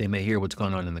 They may hear what's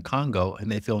going on in the Congo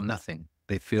and they feel nothing.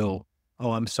 They feel,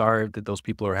 oh, I'm sorry that those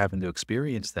people are having to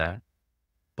experience that,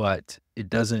 but it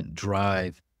doesn't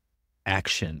drive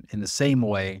action in the same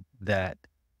way that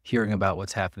hearing about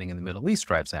what's happening in the Middle East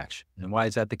drives action. And why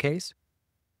is that the case?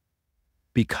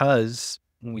 Because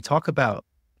when we talk about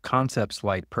concepts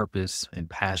like purpose and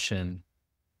passion,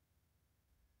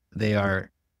 they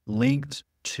are linked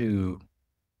to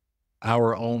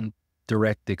our own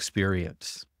direct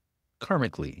experience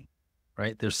karmically,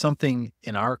 right? There's something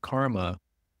in our karma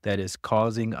that is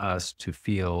causing us to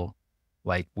feel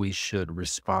like we should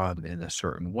respond in a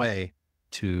certain way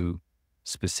to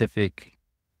specific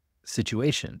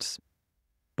situations.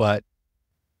 But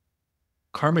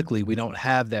karmically, we don't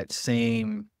have that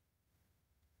same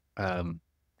um,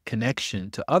 connection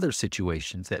to other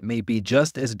situations that may be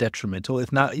just as detrimental,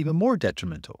 if not even more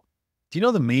detrimental. Do you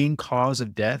know the main cause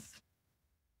of death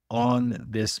on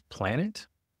this planet?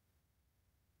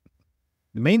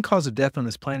 The main cause of death on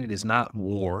this planet is not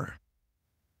war.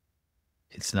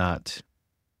 It's not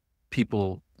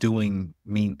people doing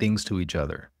mean things to each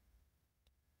other.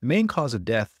 The main cause of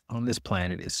death on this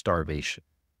planet is starvation,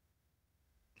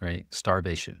 right?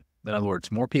 Starvation. In other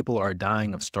words, more people are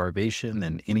dying of starvation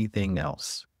than anything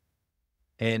else.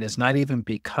 And it's not even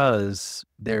because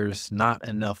there's not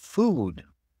enough food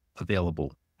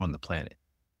available on the planet.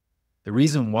 The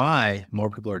reason why more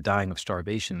people are dying of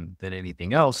starvation than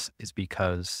anything else is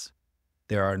because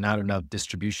there are not enough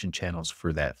distribution channels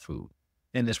for that food.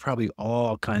 And there's probably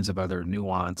all kinds of other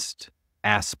nuanced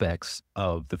aspects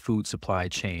of the food supply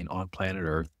chain on planet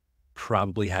Earth,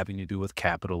 probably having to do with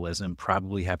capitalism,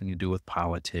 probably having to do with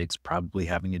politics, probably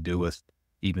having to do with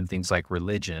even things like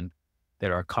religion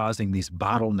that are causing these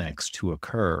bottlenecks to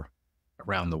occur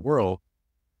around the world.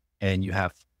 And you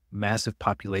have massive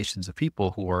populations of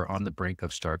people who are on the brink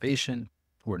of starvation,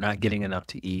 who are not getting enough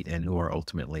to eat, and who are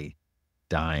ultimately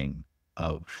dying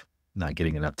of not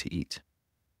getting enough to eat.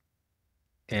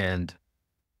 And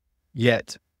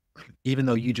yet, even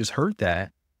though you just heard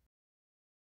that,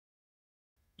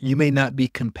 you may not be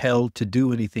compelled to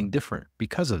do anything different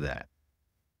because of that.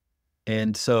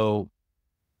 And so,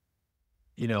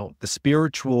 the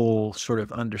spiritual sort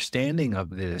of understanding of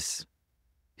this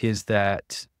is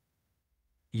that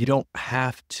you don't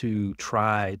have to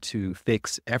try to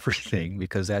fix everything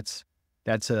because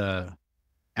that's a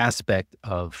aspect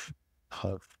of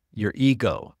your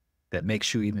ego that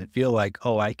makes you even feel like,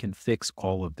 oh, I can fix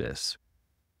all of this.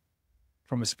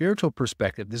 From a spiritual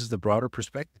perspective, this is the broader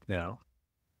perspective now.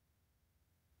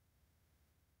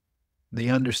 The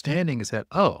understanding is that,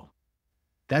 oh,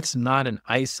 that's not an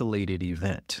isolated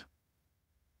event,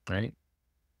 right?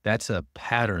 That's a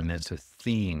pattern, that's a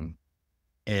theme.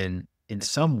 And in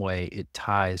some way, it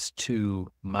ties to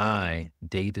my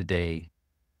day to day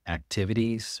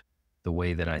activities, the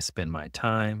way that I spend my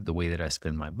time, the way that I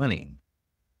spend my money.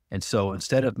 And so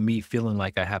instead of me feeling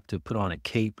like I have to put on a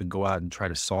cape and go out and try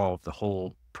to solve the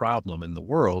whole problem in the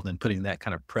world and putting that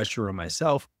kind of pressure on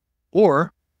myself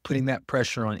or putting that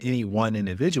pressure on any one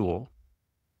individual,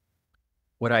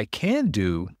 what I can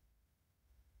do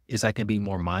is I can be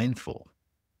more mindful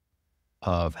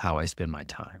of how I spend my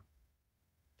time.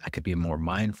 I could be more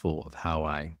mindful of how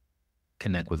I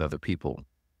connect with other people.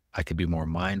 I could be more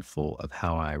mindful of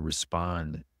how I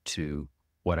respond to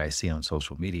what I see on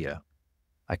social media.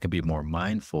 I could be more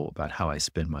mindful about how I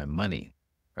spend my money,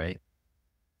 right?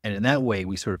 And in that way,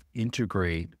 we sort of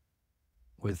integrate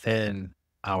within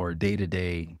our day to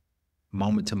day,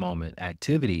 moment to moment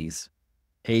activities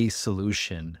a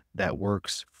solution that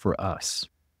works for us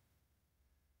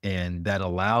and that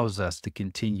allows us to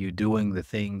continue doing the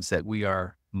things that we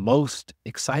are most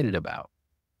excited about,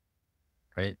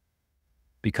 right?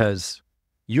 Because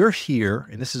you're here,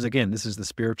 and this is again, this is the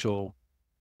spiritual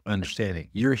understanding.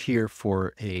 You're here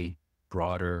for a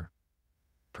broader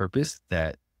purpose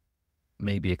that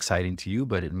may be exciting to you,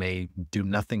 but it may do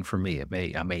nothing for me.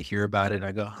 I may hear about it and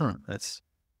I go, huh, that's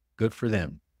good for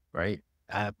them, right?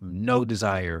 I have no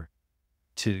desire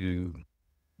to,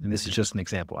 and this is just an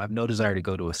example. I have no desire to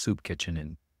go to a soup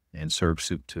kitchen and serve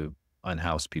soup to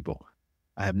unhoused people.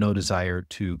 I have no desire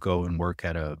to go and work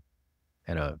at a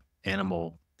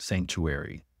animal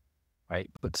sanctuary, right?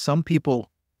 But some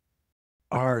people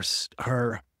are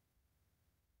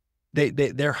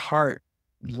their heart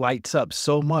lights up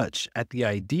so much at the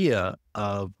idea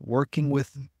of working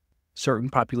with certain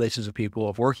populations of people,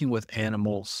 of working with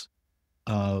animals,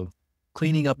 of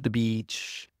cleaning up the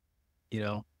beach. You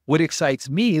know, what excites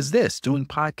me is this: doing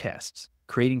podcasts,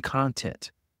 creating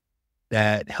content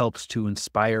that helps to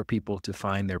inspire people to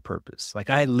find their purpose. Like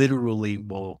I literally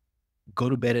will go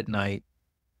to bed at night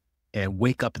and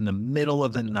wake up in the middle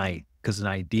of the night because an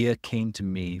idea came to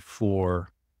me for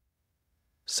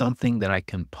something that I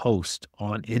can post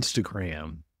on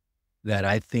Instagram that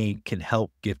I think can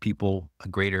help give people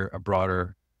a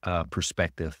broader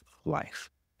perspective of life.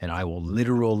 And I will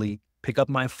literally pick up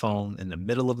my phone in the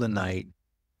middle of the night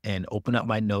and open up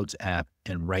my notes app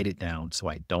and write it down so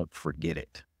I don't forget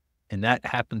it. And that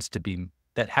happens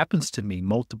to me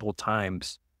multiple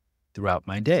times throughout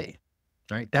my day,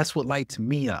 right? That's what lights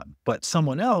me up. But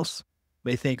someone else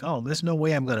may think, oh, there's no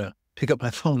way I'm going to pick up my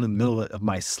phone in the middle of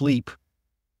my sleep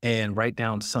and write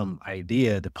down some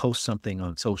idea to post something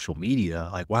on social media.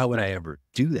 Like, why would I ever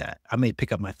do that? I may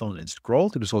pick up my phone and scroll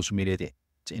through the social media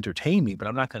to entertain me, but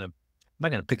I'm not gonna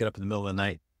pick it up in the middle of the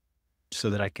night so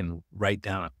that I can write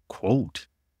down a quote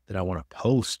that I want to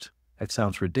post. That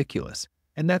sounds ridiculous.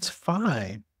 And that's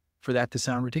fine for that to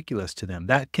sound ridiculous to them.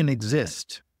 That can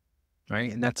exist,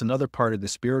 right? And that's another part of the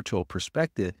spiritual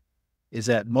perspective is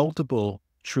that multiple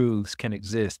truths can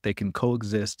exist. They can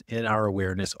coexist in our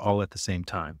awareness all at the same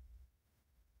time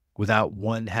without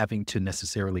one having to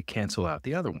necessarily cancel out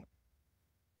the other one.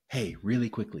 Hey, really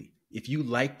quickly, if you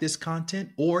like this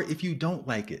content or if you don't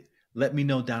like it, let me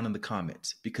know down in the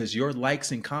comments because your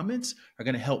likes and comments are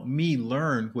going to help me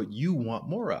learn what you want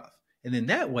more of. And then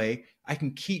that way, I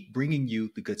can keep bringing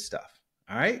you the good stuff.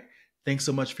 All right. Thanks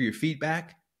so much for your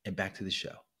feedback and back to the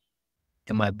show.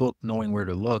 In my book, Knowing Where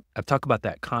to Look, I've talked about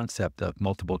that concept of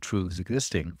multiple truths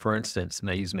existing. For instance, and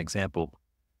I use an example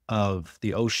of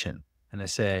the ocean. And I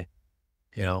say,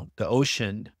 the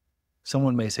ocean,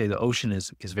 someone may say the ocean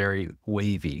is very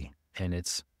wavy and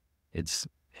it's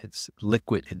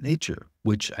liquid in nature,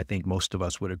 which I think most of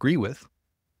us would agree with.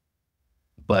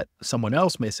 But someone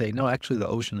else may say, no, actually the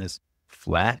ocean is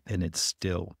flat and it's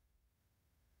still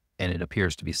and it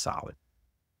appears to be solid.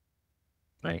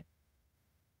 Right.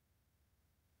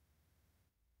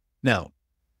 Now,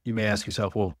 you may ask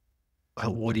yourself, well,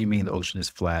 what do you mean the ocean is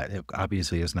flat? It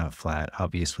obviously is not flat.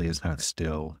 Obviously it's not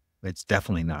still. It's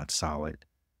definitely not solid.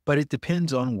 But it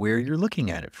depends on where you're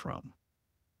looking at it from.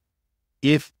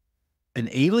 If an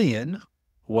alien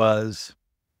was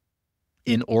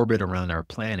in orbit around our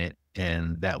planet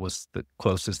and that was the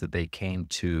closest that they came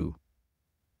to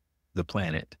the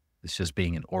planet, it's just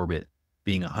being in orbit,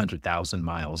 being 100,000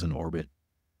 miles in orbit,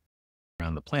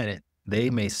 around the planet, they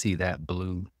may see that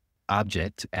blue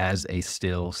object as a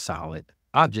still solid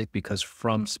object because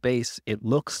from space, it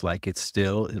looks like it's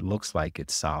still, it looks like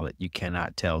it's solid. You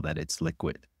cannot tell that it's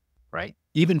liquid, right?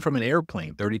 Even from an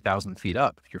airplane, 30,000 feet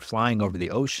up, if you're flying over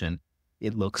the ocean,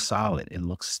 it looks solid, it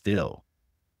looks still.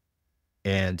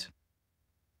 And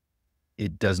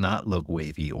it does not look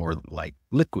wavy or like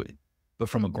liquid. But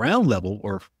from a ground level,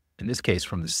 or in this case,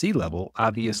 from the sea level,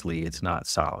 obviously it's not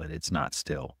solid, it's not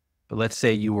still. But let's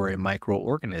say you were a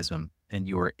microorganism and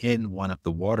you were in one of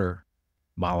the water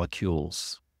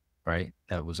molecules, right?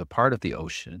 That was a part of the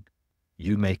ocean.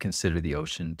 You may consider the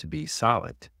ocean to be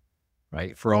solid,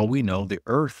 right? For all we know, the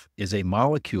earth is a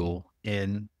molecule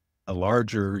in a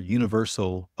larger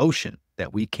universal ocean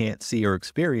that we can't see or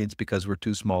experience because we're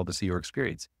too small to see or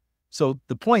experience. So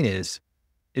the point is,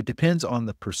 it depends on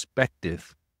the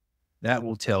perspective that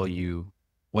will tell you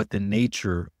what the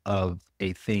nature of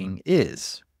a thing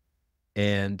is.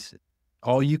 And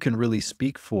all you can really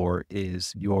speak for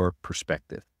is your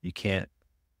perspective. You can't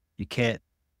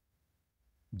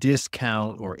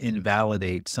discount or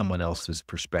invalidate someone else's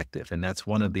perspective. And that's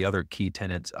one of the other key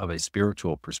tenets of a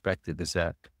spiritual perspective is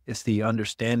that it's the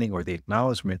understanding or the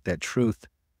acknowledgement that truth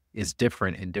is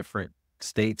different in different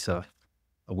states of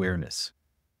awareness.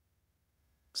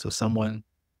 So someone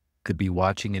could be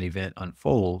watching an event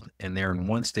unfold and they're in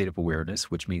one state of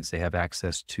awareness, which means they have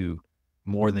access to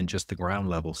more than just the ground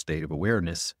level state of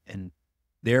awareness. And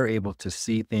they're able to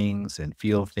see things and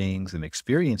feel things and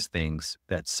experience things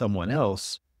that someone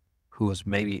else who is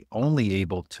maybe only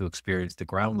able to experience the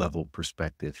ground level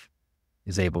perspective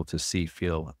is able to see,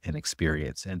 feel, and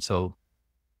experience. And so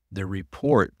the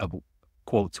report of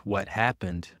quotes, what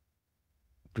happened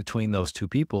between those two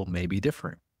people may be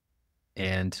different.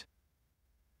 And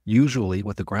usually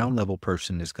what the ground level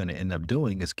person is going to end up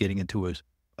doing is getting into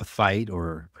a fight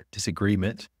or a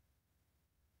disagreement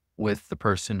with the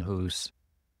person who's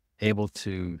able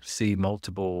to see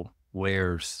multiple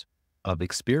layers of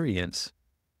experience.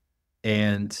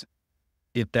 And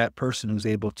if that person who's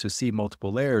able to see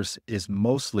multiple layers is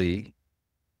mostly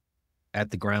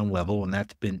at the ground level and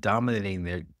that's been dominating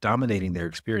their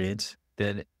experience,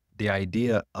 then the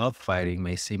idea of fighting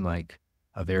may seem like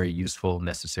a very useful,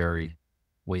 necessary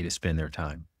way to spend their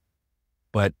time.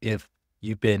 But if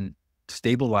you've been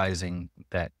stabilizing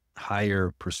that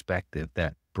higher perspective,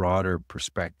 that broader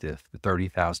perspective, the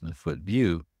 30,000-foot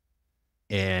view,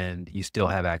 and you still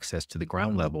have access to the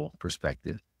ground level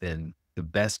perspective, then the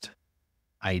best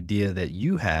idea that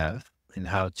you have in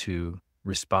how to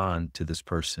respond to this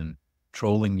person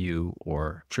trolling you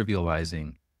or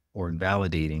trivializing or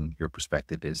invalidating your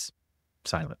perspective is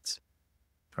silence,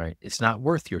 right? It's not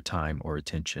worth your time or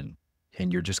attention.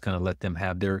 And you're just going to let them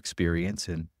have their experience.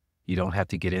 And you don't have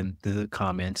to get into the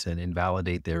comments and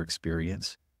invalidate their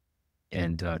experience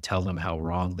and tell them how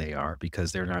wrong they are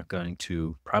because they're not going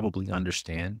to probably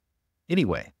understand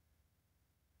anyway,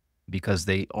 because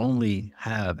they only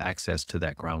have access to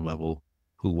that ground level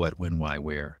who, what, when, why,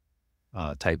 where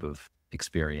type of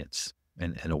experience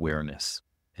and awareness.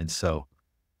 And so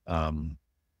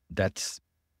that's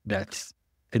that's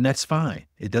and that's fine.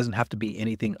 It doesn't have to be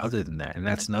anything other than that. And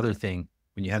that's another thing.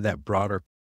 When you have that broader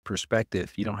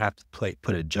perspective, you don't have to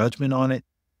put a judgment on it.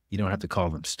 You don't have to call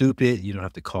them stupid. You don't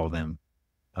have to call them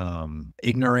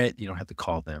ignorant. You don't have to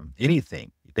call them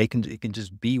anything. It can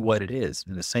just be what it is.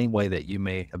 In the same way that you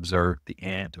may observe the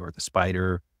ant or the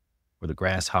spider or the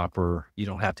grasshopper, you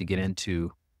don't have to get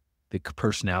into the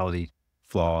personality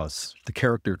flaws, the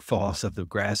character flaws of the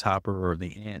grasshopper or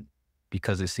the ant,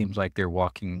 because it seems like they're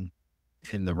walking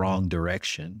in the wrong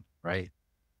direction, right?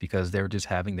 Because they're just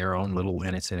having their own little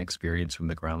innocent experience from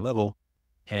the ground level.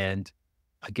 And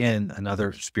again,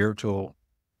 another spiritual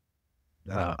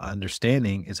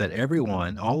understanding is that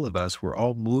everyone, all of us, we're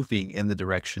all moving in the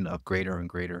direction of greater and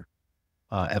greater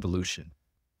evolution.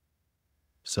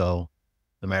 So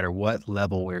no matter what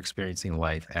level we're experiencing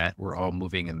life at, we're all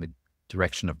moving in the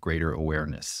direction of greater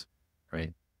awareness,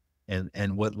 right?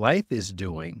 And what life is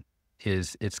doing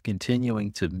is it's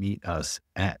continuing to meet us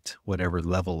at whatever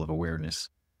level of awareness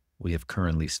we have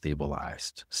currently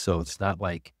stabilized. So it's not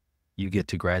like you get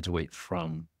to graduate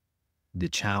from the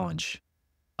challenge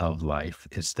of life.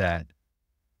 It's that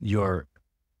the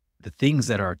things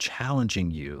that are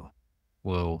challenging you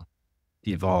will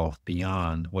evolve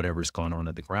beyond whatever's going on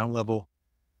at the ground level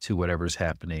to whatever's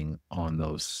happening on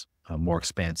those more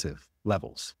expansive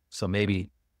levels. So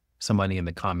maybe somebody in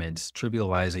the comments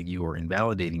trivializing you or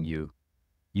invalidating you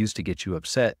used to get you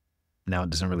upset. Now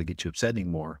it doesn't really get you upset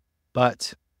anymore.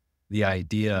 But the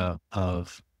idea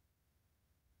of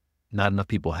not enough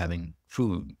people having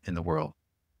food in the world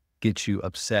gets you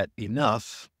upset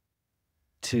enough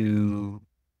to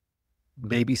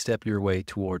maybe step your way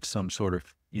towards some sort of,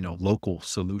 local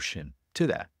solution to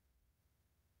that.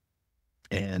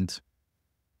 And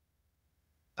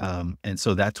and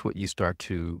so that's what you start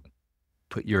to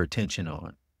put your attention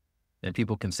on. And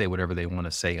people can say whatever they want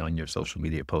to say on your social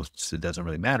media posts. It doesn't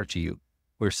really matter to you.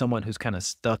 Where someone who's kind of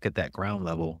stuck at that ground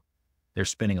level, they're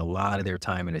spending a lot of their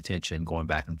time and attention going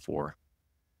back and forth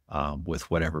with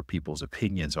whatever people's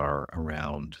opinions are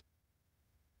around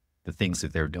the things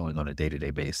that they're doing on a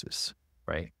day-to-day basis,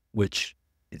 right? Which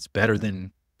it's better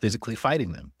than physically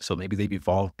fighting them. So maybe they've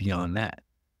evolved beyond that.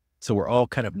 So we're all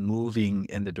kind of moving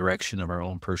in the direction of our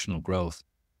own personal growth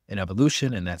and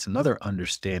evolution. And that's another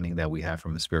understanding that we have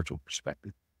from a spiritual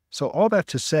perspective. So all that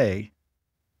to say,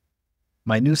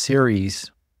 my new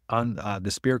series on the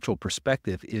spiritual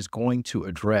perspective is going to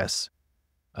address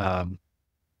um,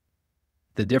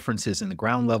 the differences in the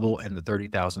ground level and the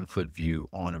 30,000-foot view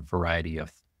on a variety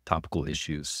of topical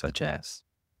issues, such as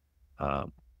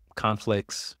um,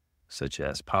 conflicts, such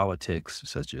as politics,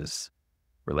 such as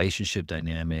relationship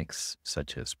dynamics,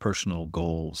 such as personal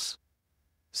goals,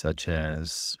 such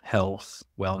as health,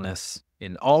 wellness,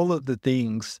 and all of the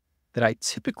things that I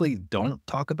typically don't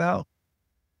talk about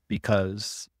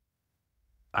because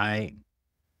I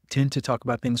tend to talk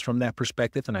about things from that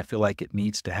perspective. And I feel like it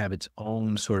needs to have its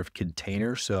own sort of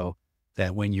container so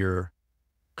that when you're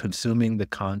consuming the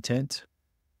content,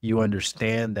 you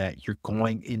understand that you're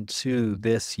going into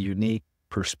this unique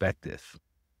perspective.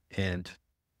 And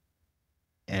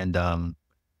and and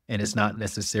it's not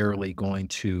necessarily going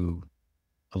to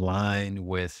align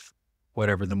with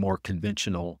whatever the more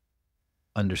conventional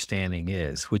understanding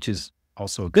is, which is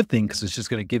also a good thing because it's just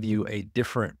going to give you a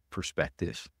different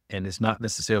perspective. And it's not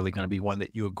necessarily going to be one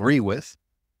that you agree with,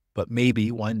 but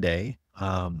maybe one day,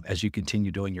 as you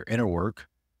continue doing your inner work,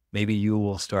 maybe you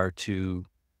will start to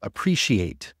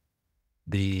appreciate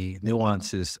the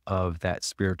nuances of that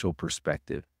spiritual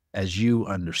perspective as you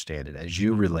understand it, as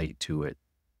you relate to it.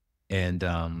 And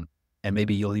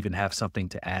maybe you'll even have something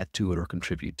to add to it or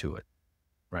contribute to it,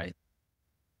 right?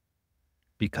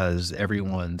 Because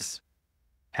everyone's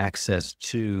access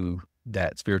to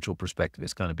that spiritual perspective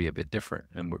is going to be a bit different.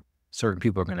 And certain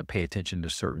people are going to pay attention to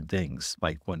certain things.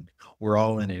 Like when we're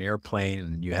all in an airplane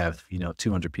and you have,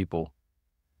 200 people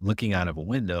looking out of a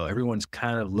window, everyone's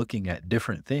kind of looking at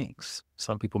different things.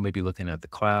 Some people may be looking at the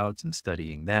clouds and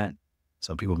studying that.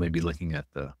 Some people may be looking at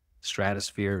the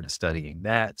stratosphere and studying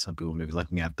that. Some people may be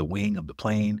looking at the wing of the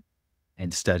plane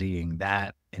and studying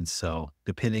that. And so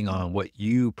depending on what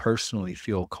you personally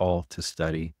feel called to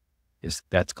study,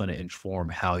 that's going to inform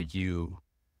how you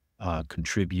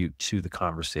contribute to the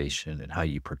conversation and how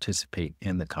you participate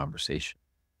in the conversation.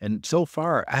 And so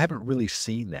far, I haven't really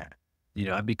seen that.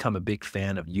 I've become a big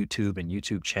fan of YouTube and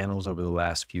YouTube channels over the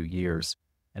last few years,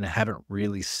 and I haven't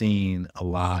really seen a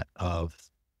lot of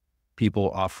people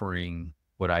offering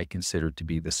what I consider to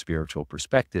be the spiritual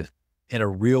perspective in a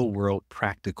real world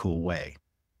practical way,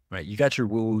 right? You got your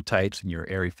woo-woo types and your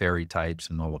airy-fairy types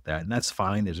and all of that, and that's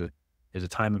fine. There's a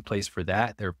time and place for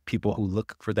that. There are people who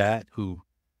look for that, who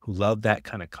love that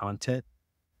kind of content.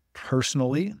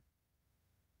 Personally,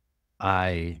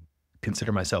 I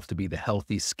consider myself to be the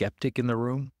healthy skeptic in the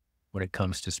room when it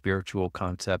comes to spiritual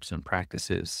concepts and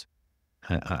practices.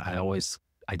 I always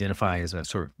identify as a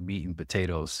sort of meat and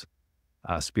potatoes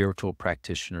spiritual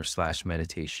practitioner slash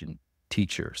meditation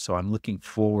teacher. So I'm looking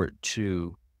forward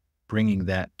to bringing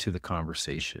that to the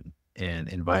conversation and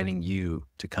inviting you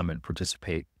to come and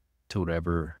participate to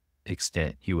whatever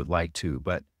extent you would like to.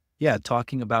 But yeah,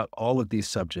 talking about all of these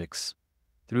subjects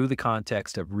through the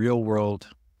context of real world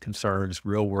concerns,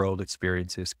 real world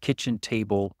experiences, kitchen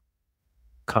table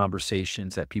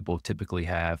conversations that people typically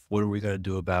have. What are we going to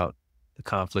do about the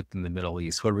conflict in the Middle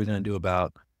East? What are we going to do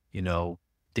about,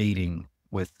 dating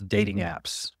with dating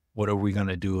apps? What are we going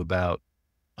to do about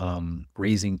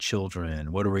raising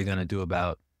children? What are we going to do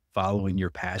about following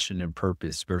your passion and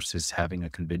purpose versus having a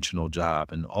conventional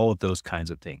job and all of those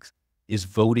kinds of things? Is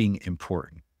voting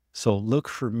important? So look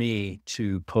for me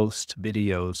to post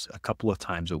videos a couple of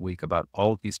times a week about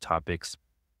all of these topics.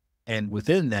 And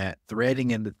within that,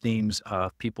 threading in the themes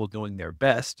of people doing their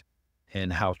best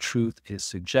and how truth is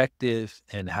subjective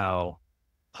and how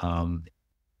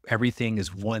everything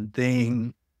is one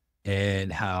thing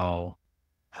and how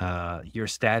your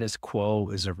status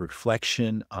quo is a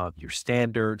reflection of your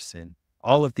standards and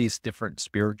all of these different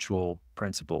spiritual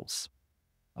principles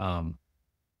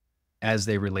as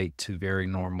they relate to very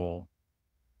normal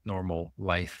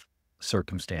life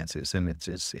circumstances. And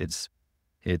it's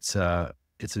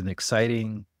an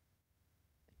exciting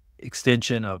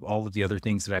extension of all of the other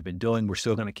things that I've been doing. We're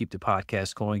still going to keep the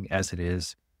podcast going as it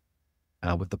is.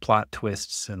 with the plot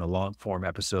twists and the long form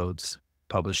episodes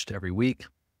published every week.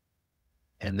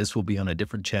 And this will be on a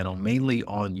different channel, mainly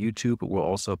on YouTube, but we'll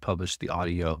also publish the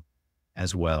audio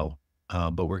as well.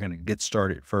 But we're going to get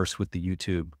started first with the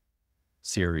YouTube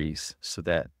series so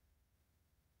that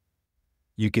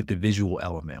you get the visual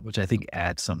element, which I think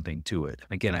adds something to it.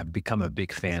 Again, I've become a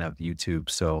big fan of YouTube,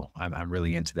 so I'm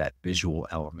really into that visual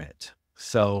element.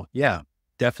 So yeah,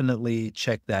 definitely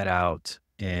check that out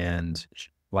and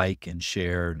like and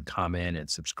share and comment and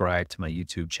subscribe to my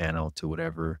YouTube channel to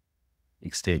whatever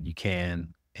extent you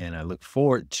can. And I look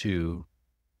forward to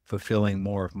fulfilling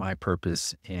more of my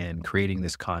purpose in creating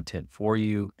this content for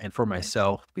you and for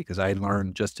myself, because I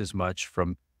learn just as much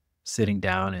from sitting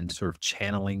down and sort of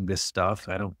channeling this stuff.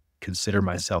 I don't consider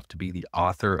myself to be the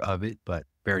author of it, but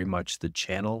very much the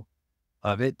channel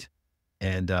of it.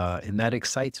 And that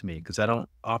excites me because I don't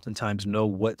oftentimes know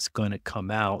what's going to come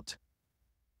out.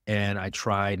 And I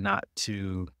try not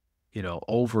to,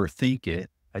 overthink it.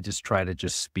 I just try to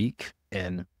just speak,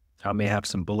 and I may have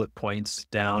some bullet points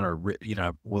down or,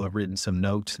 will have written some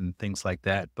notes and things like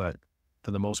that. But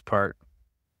for the most part,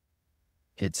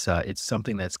 it's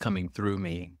something that's coming through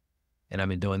me, and I've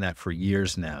been doing that for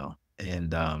years now.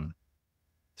 And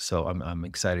so I'm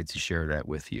excited to share that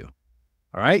with you.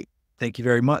 All right. Thank you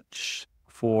very much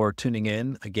for tuning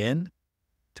in again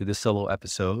to this solo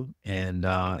episode. And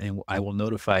I will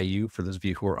notify you, for those of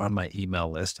you who are on my email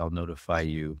list, I'll notify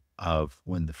you of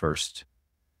when the first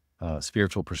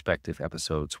spiritual perspective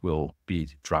episodes will be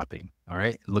dropping. All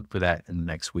right. Look for that in the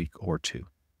next week or two.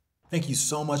 Thank you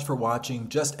so much for watching.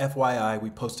 Just FYI, we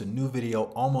post a new video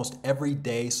almost every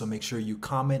day, so make sure you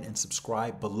comment and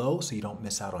subscribe below so you don't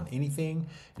miss out on anything.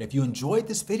 And if you enjoyed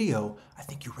this video, I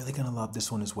think you're really gonna love this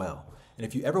one as well. And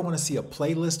if you ever wanna see a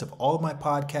playlist of all of my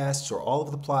podcasts or all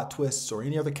of the plot twists or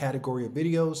any other category of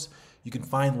videos, you can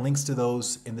find links to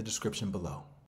those in the description below.